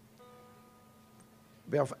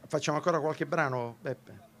 Facciamo ancora qualche brano,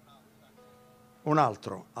 Beppe? Un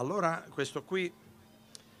altro. Allora questo qui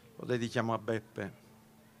lo dedichiamo a Beppe.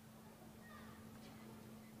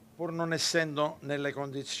 Pur non essendo nelle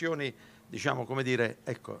condizioni, diciamo, come dire,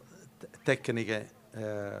 ecco, tecniche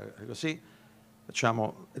così,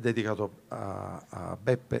 Facciamo, è dedicato a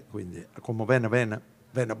Beppe, quindi come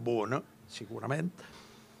vena buona, sicuramente.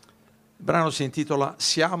 Il brano si intitola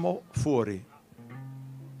Siamo fuori.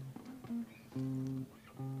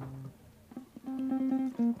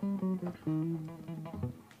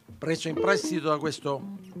 Preso in prestito da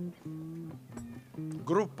questo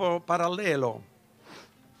gruppo parallelo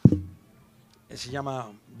e si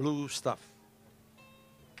chiama Blue Stuff.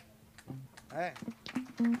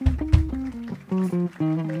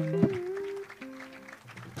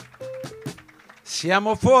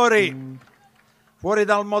 Siamo fuori, fuori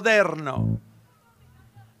dal moderno,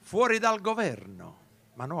 fuori dal governo,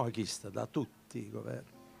 ma no chi sta, da tutti i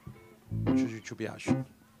governi. Ci piace.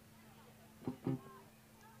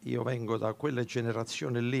 Io vengo da quelle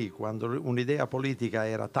generazioni lì, quando un'idea politica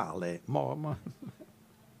era tale, mo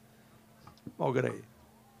crei.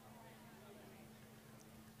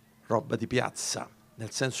 Roba di piazza,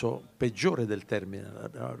 nel senso peggiore del termine,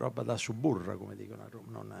 roba da suburra, come dicono,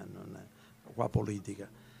 non è qua politica.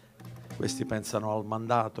 Questi pensano al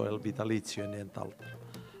mandato e al vitalizio e nient'altro.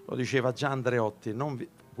 Lo diceva già Andreotti,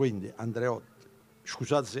 quindi Andreotti,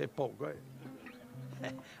 scusate se è poco,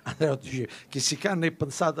 Andreotti diceva che si canna e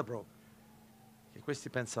pensate proprio, che questi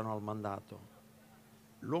pensano al mandato.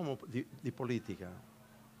 L'uomo di politica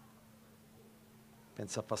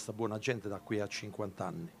pensa a fare sta buona gente da qui a 50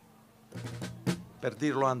 anni. Per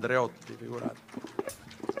dirlo Andreotti, figurati.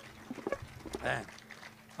 Vai.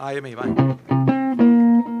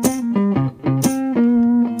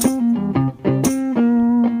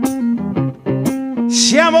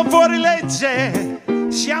 Siamo fuori legge,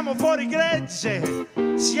 siamo fuori gregge,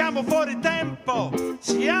 siamo fuori tempo,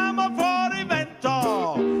 siamo fuori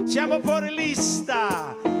vento, siamo fuori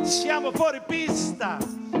lista, siamo fuori pista,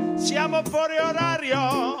 siamo fuori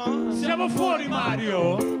orario, Siamo fuori,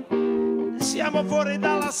 Mario! siamo fuori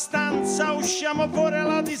dalla stanza, usciamo fuori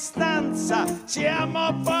alla distanza,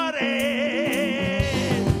 siamo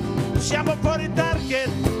fuori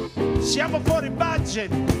target, siamo fuori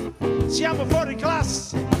budget, siamo fuori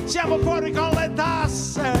classe, siamo fuori con le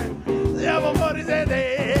tasse, siamo fuori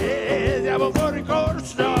sede, siamo fuori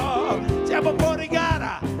corso, siamo fuori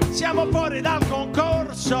gara, siamo fuori dal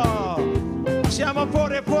concorso, siamo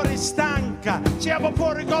fuori stanca, siamo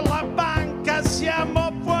fuori con la banca,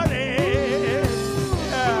 siamo fuori.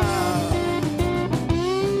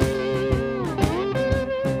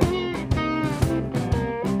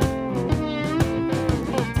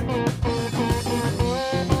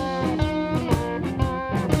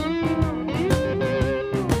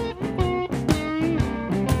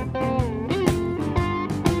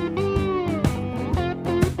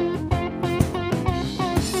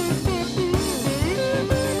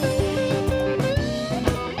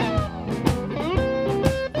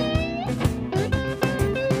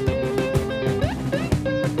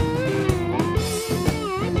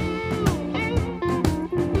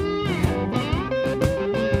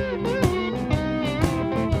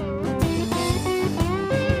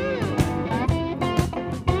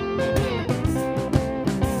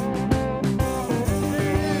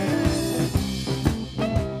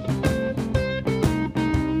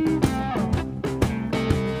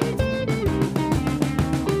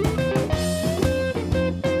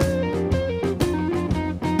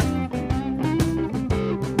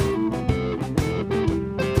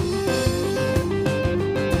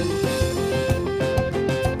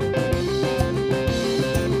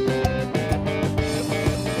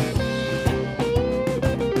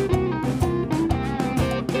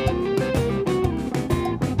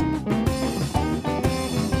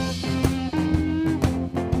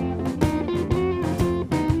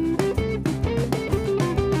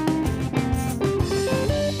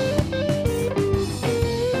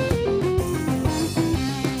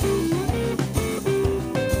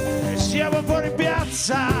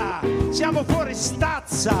 Siamo fuori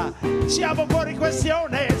stazza, siamo fuori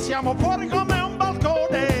questione, siamo fuori come un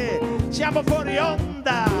balcone, siamo fuori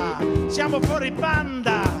onda, siamo fuori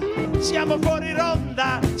banda, siamo fuori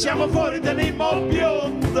ronda, siamo fuori dell'imo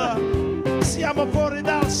bionda, siamo fuori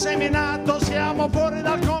dal seminato, siamo fuori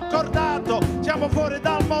dal concordato, siamo fuori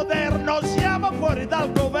dal moderno, siamo fuori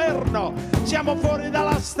dal governo, siamo fuori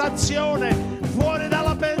dalla stazione, fuori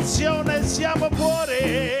dalla pensione, siamo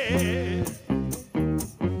fuori.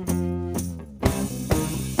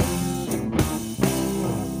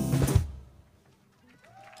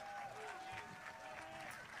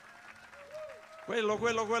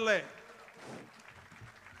 Quello è.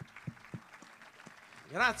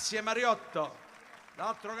 Grazie Mariotto.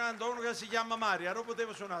 D'altro canto uno che si chiama Mario, non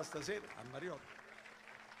potevo suonare stasera a Mariotto.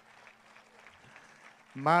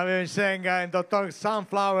 Mario Insenga e il dottor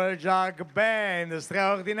Sunflower Jug Band,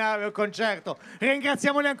 straordinario concerto.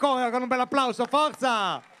 Ringraziamoli ancora con un bel applauso,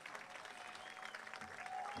 forza!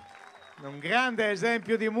 Un grande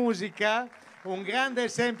esempio di musica, un grande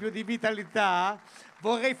esempio di vitalità.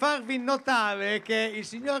 Vorrei farvi notare che il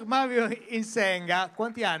signor Mario Insenga,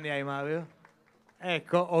 quanti anni hai Mario?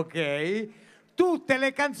 Ecco, ok. Tutte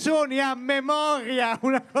le canzoni a memoria,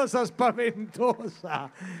 una cosa spaventosa.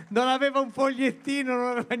 Non aveva un fogliettino, non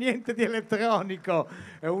aveva niente di elettronico.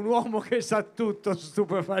 È un uomo che sa tutto,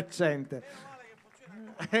 stupefacente.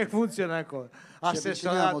 E funziona ancora.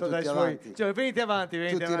 Assessorato dai suoi... Cioè, venite avanti,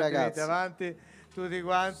 tutti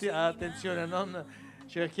quanti. Attenzione, non...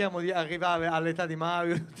 cerchiamo di arrivare all'età di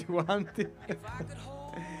Mario, tutti quanti.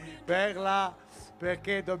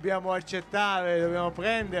 Perché dobbiamo accettare, dobbiamo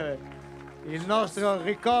prendere il nostro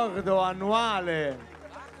ricordo annuale.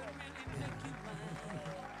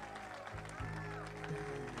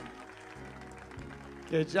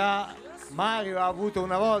 Che già Mario ha avuto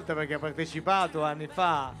una volta perché ha partecipato anni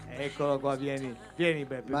fa. Eccolo qua, vieni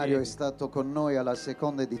Beppe. Mario è stato con noi alla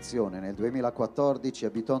seconda edizione nel 2014 a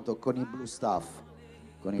Bitonto con i Blue Staff.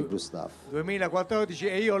 2014,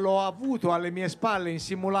 e io l'ho avuto alle mie spalle in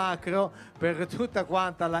simulacro per tutta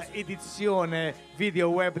quanta la edizione video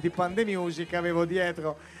web di 𝗕𝗃𝘂𝗁𝘁cie. Avevo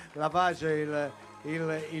dietro la faccia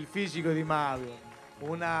il fisico di Mario,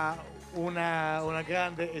 una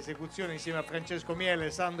grande esecuzione insieme a Francesco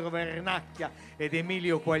Miele, Sandro Vernacchia ed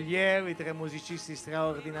Emilio Quaglieri, tre musicisti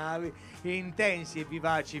straordinari, intensi e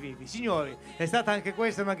vivaci, vivi. Signori, è stata anche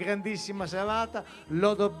questa una grandissima serata,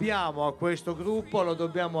 lo dobbiamo a questo gruppo, lo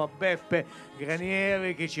dobbiamo a Beppe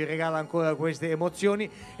Granieri che ci regala ancora queste emozioni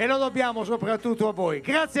e lo dobbiamo soprattutto a voi.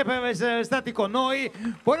 Grazie per essere stati con noi,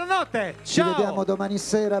 buonanotte, ciao! Ci vediamo domani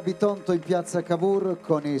sera a Bitonto in piazza Cavour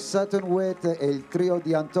con i 𝗕𝗃𝘂𝗁𝘁𝗃 e il trio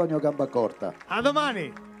di Antonio Gamba Corta. A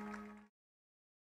domani!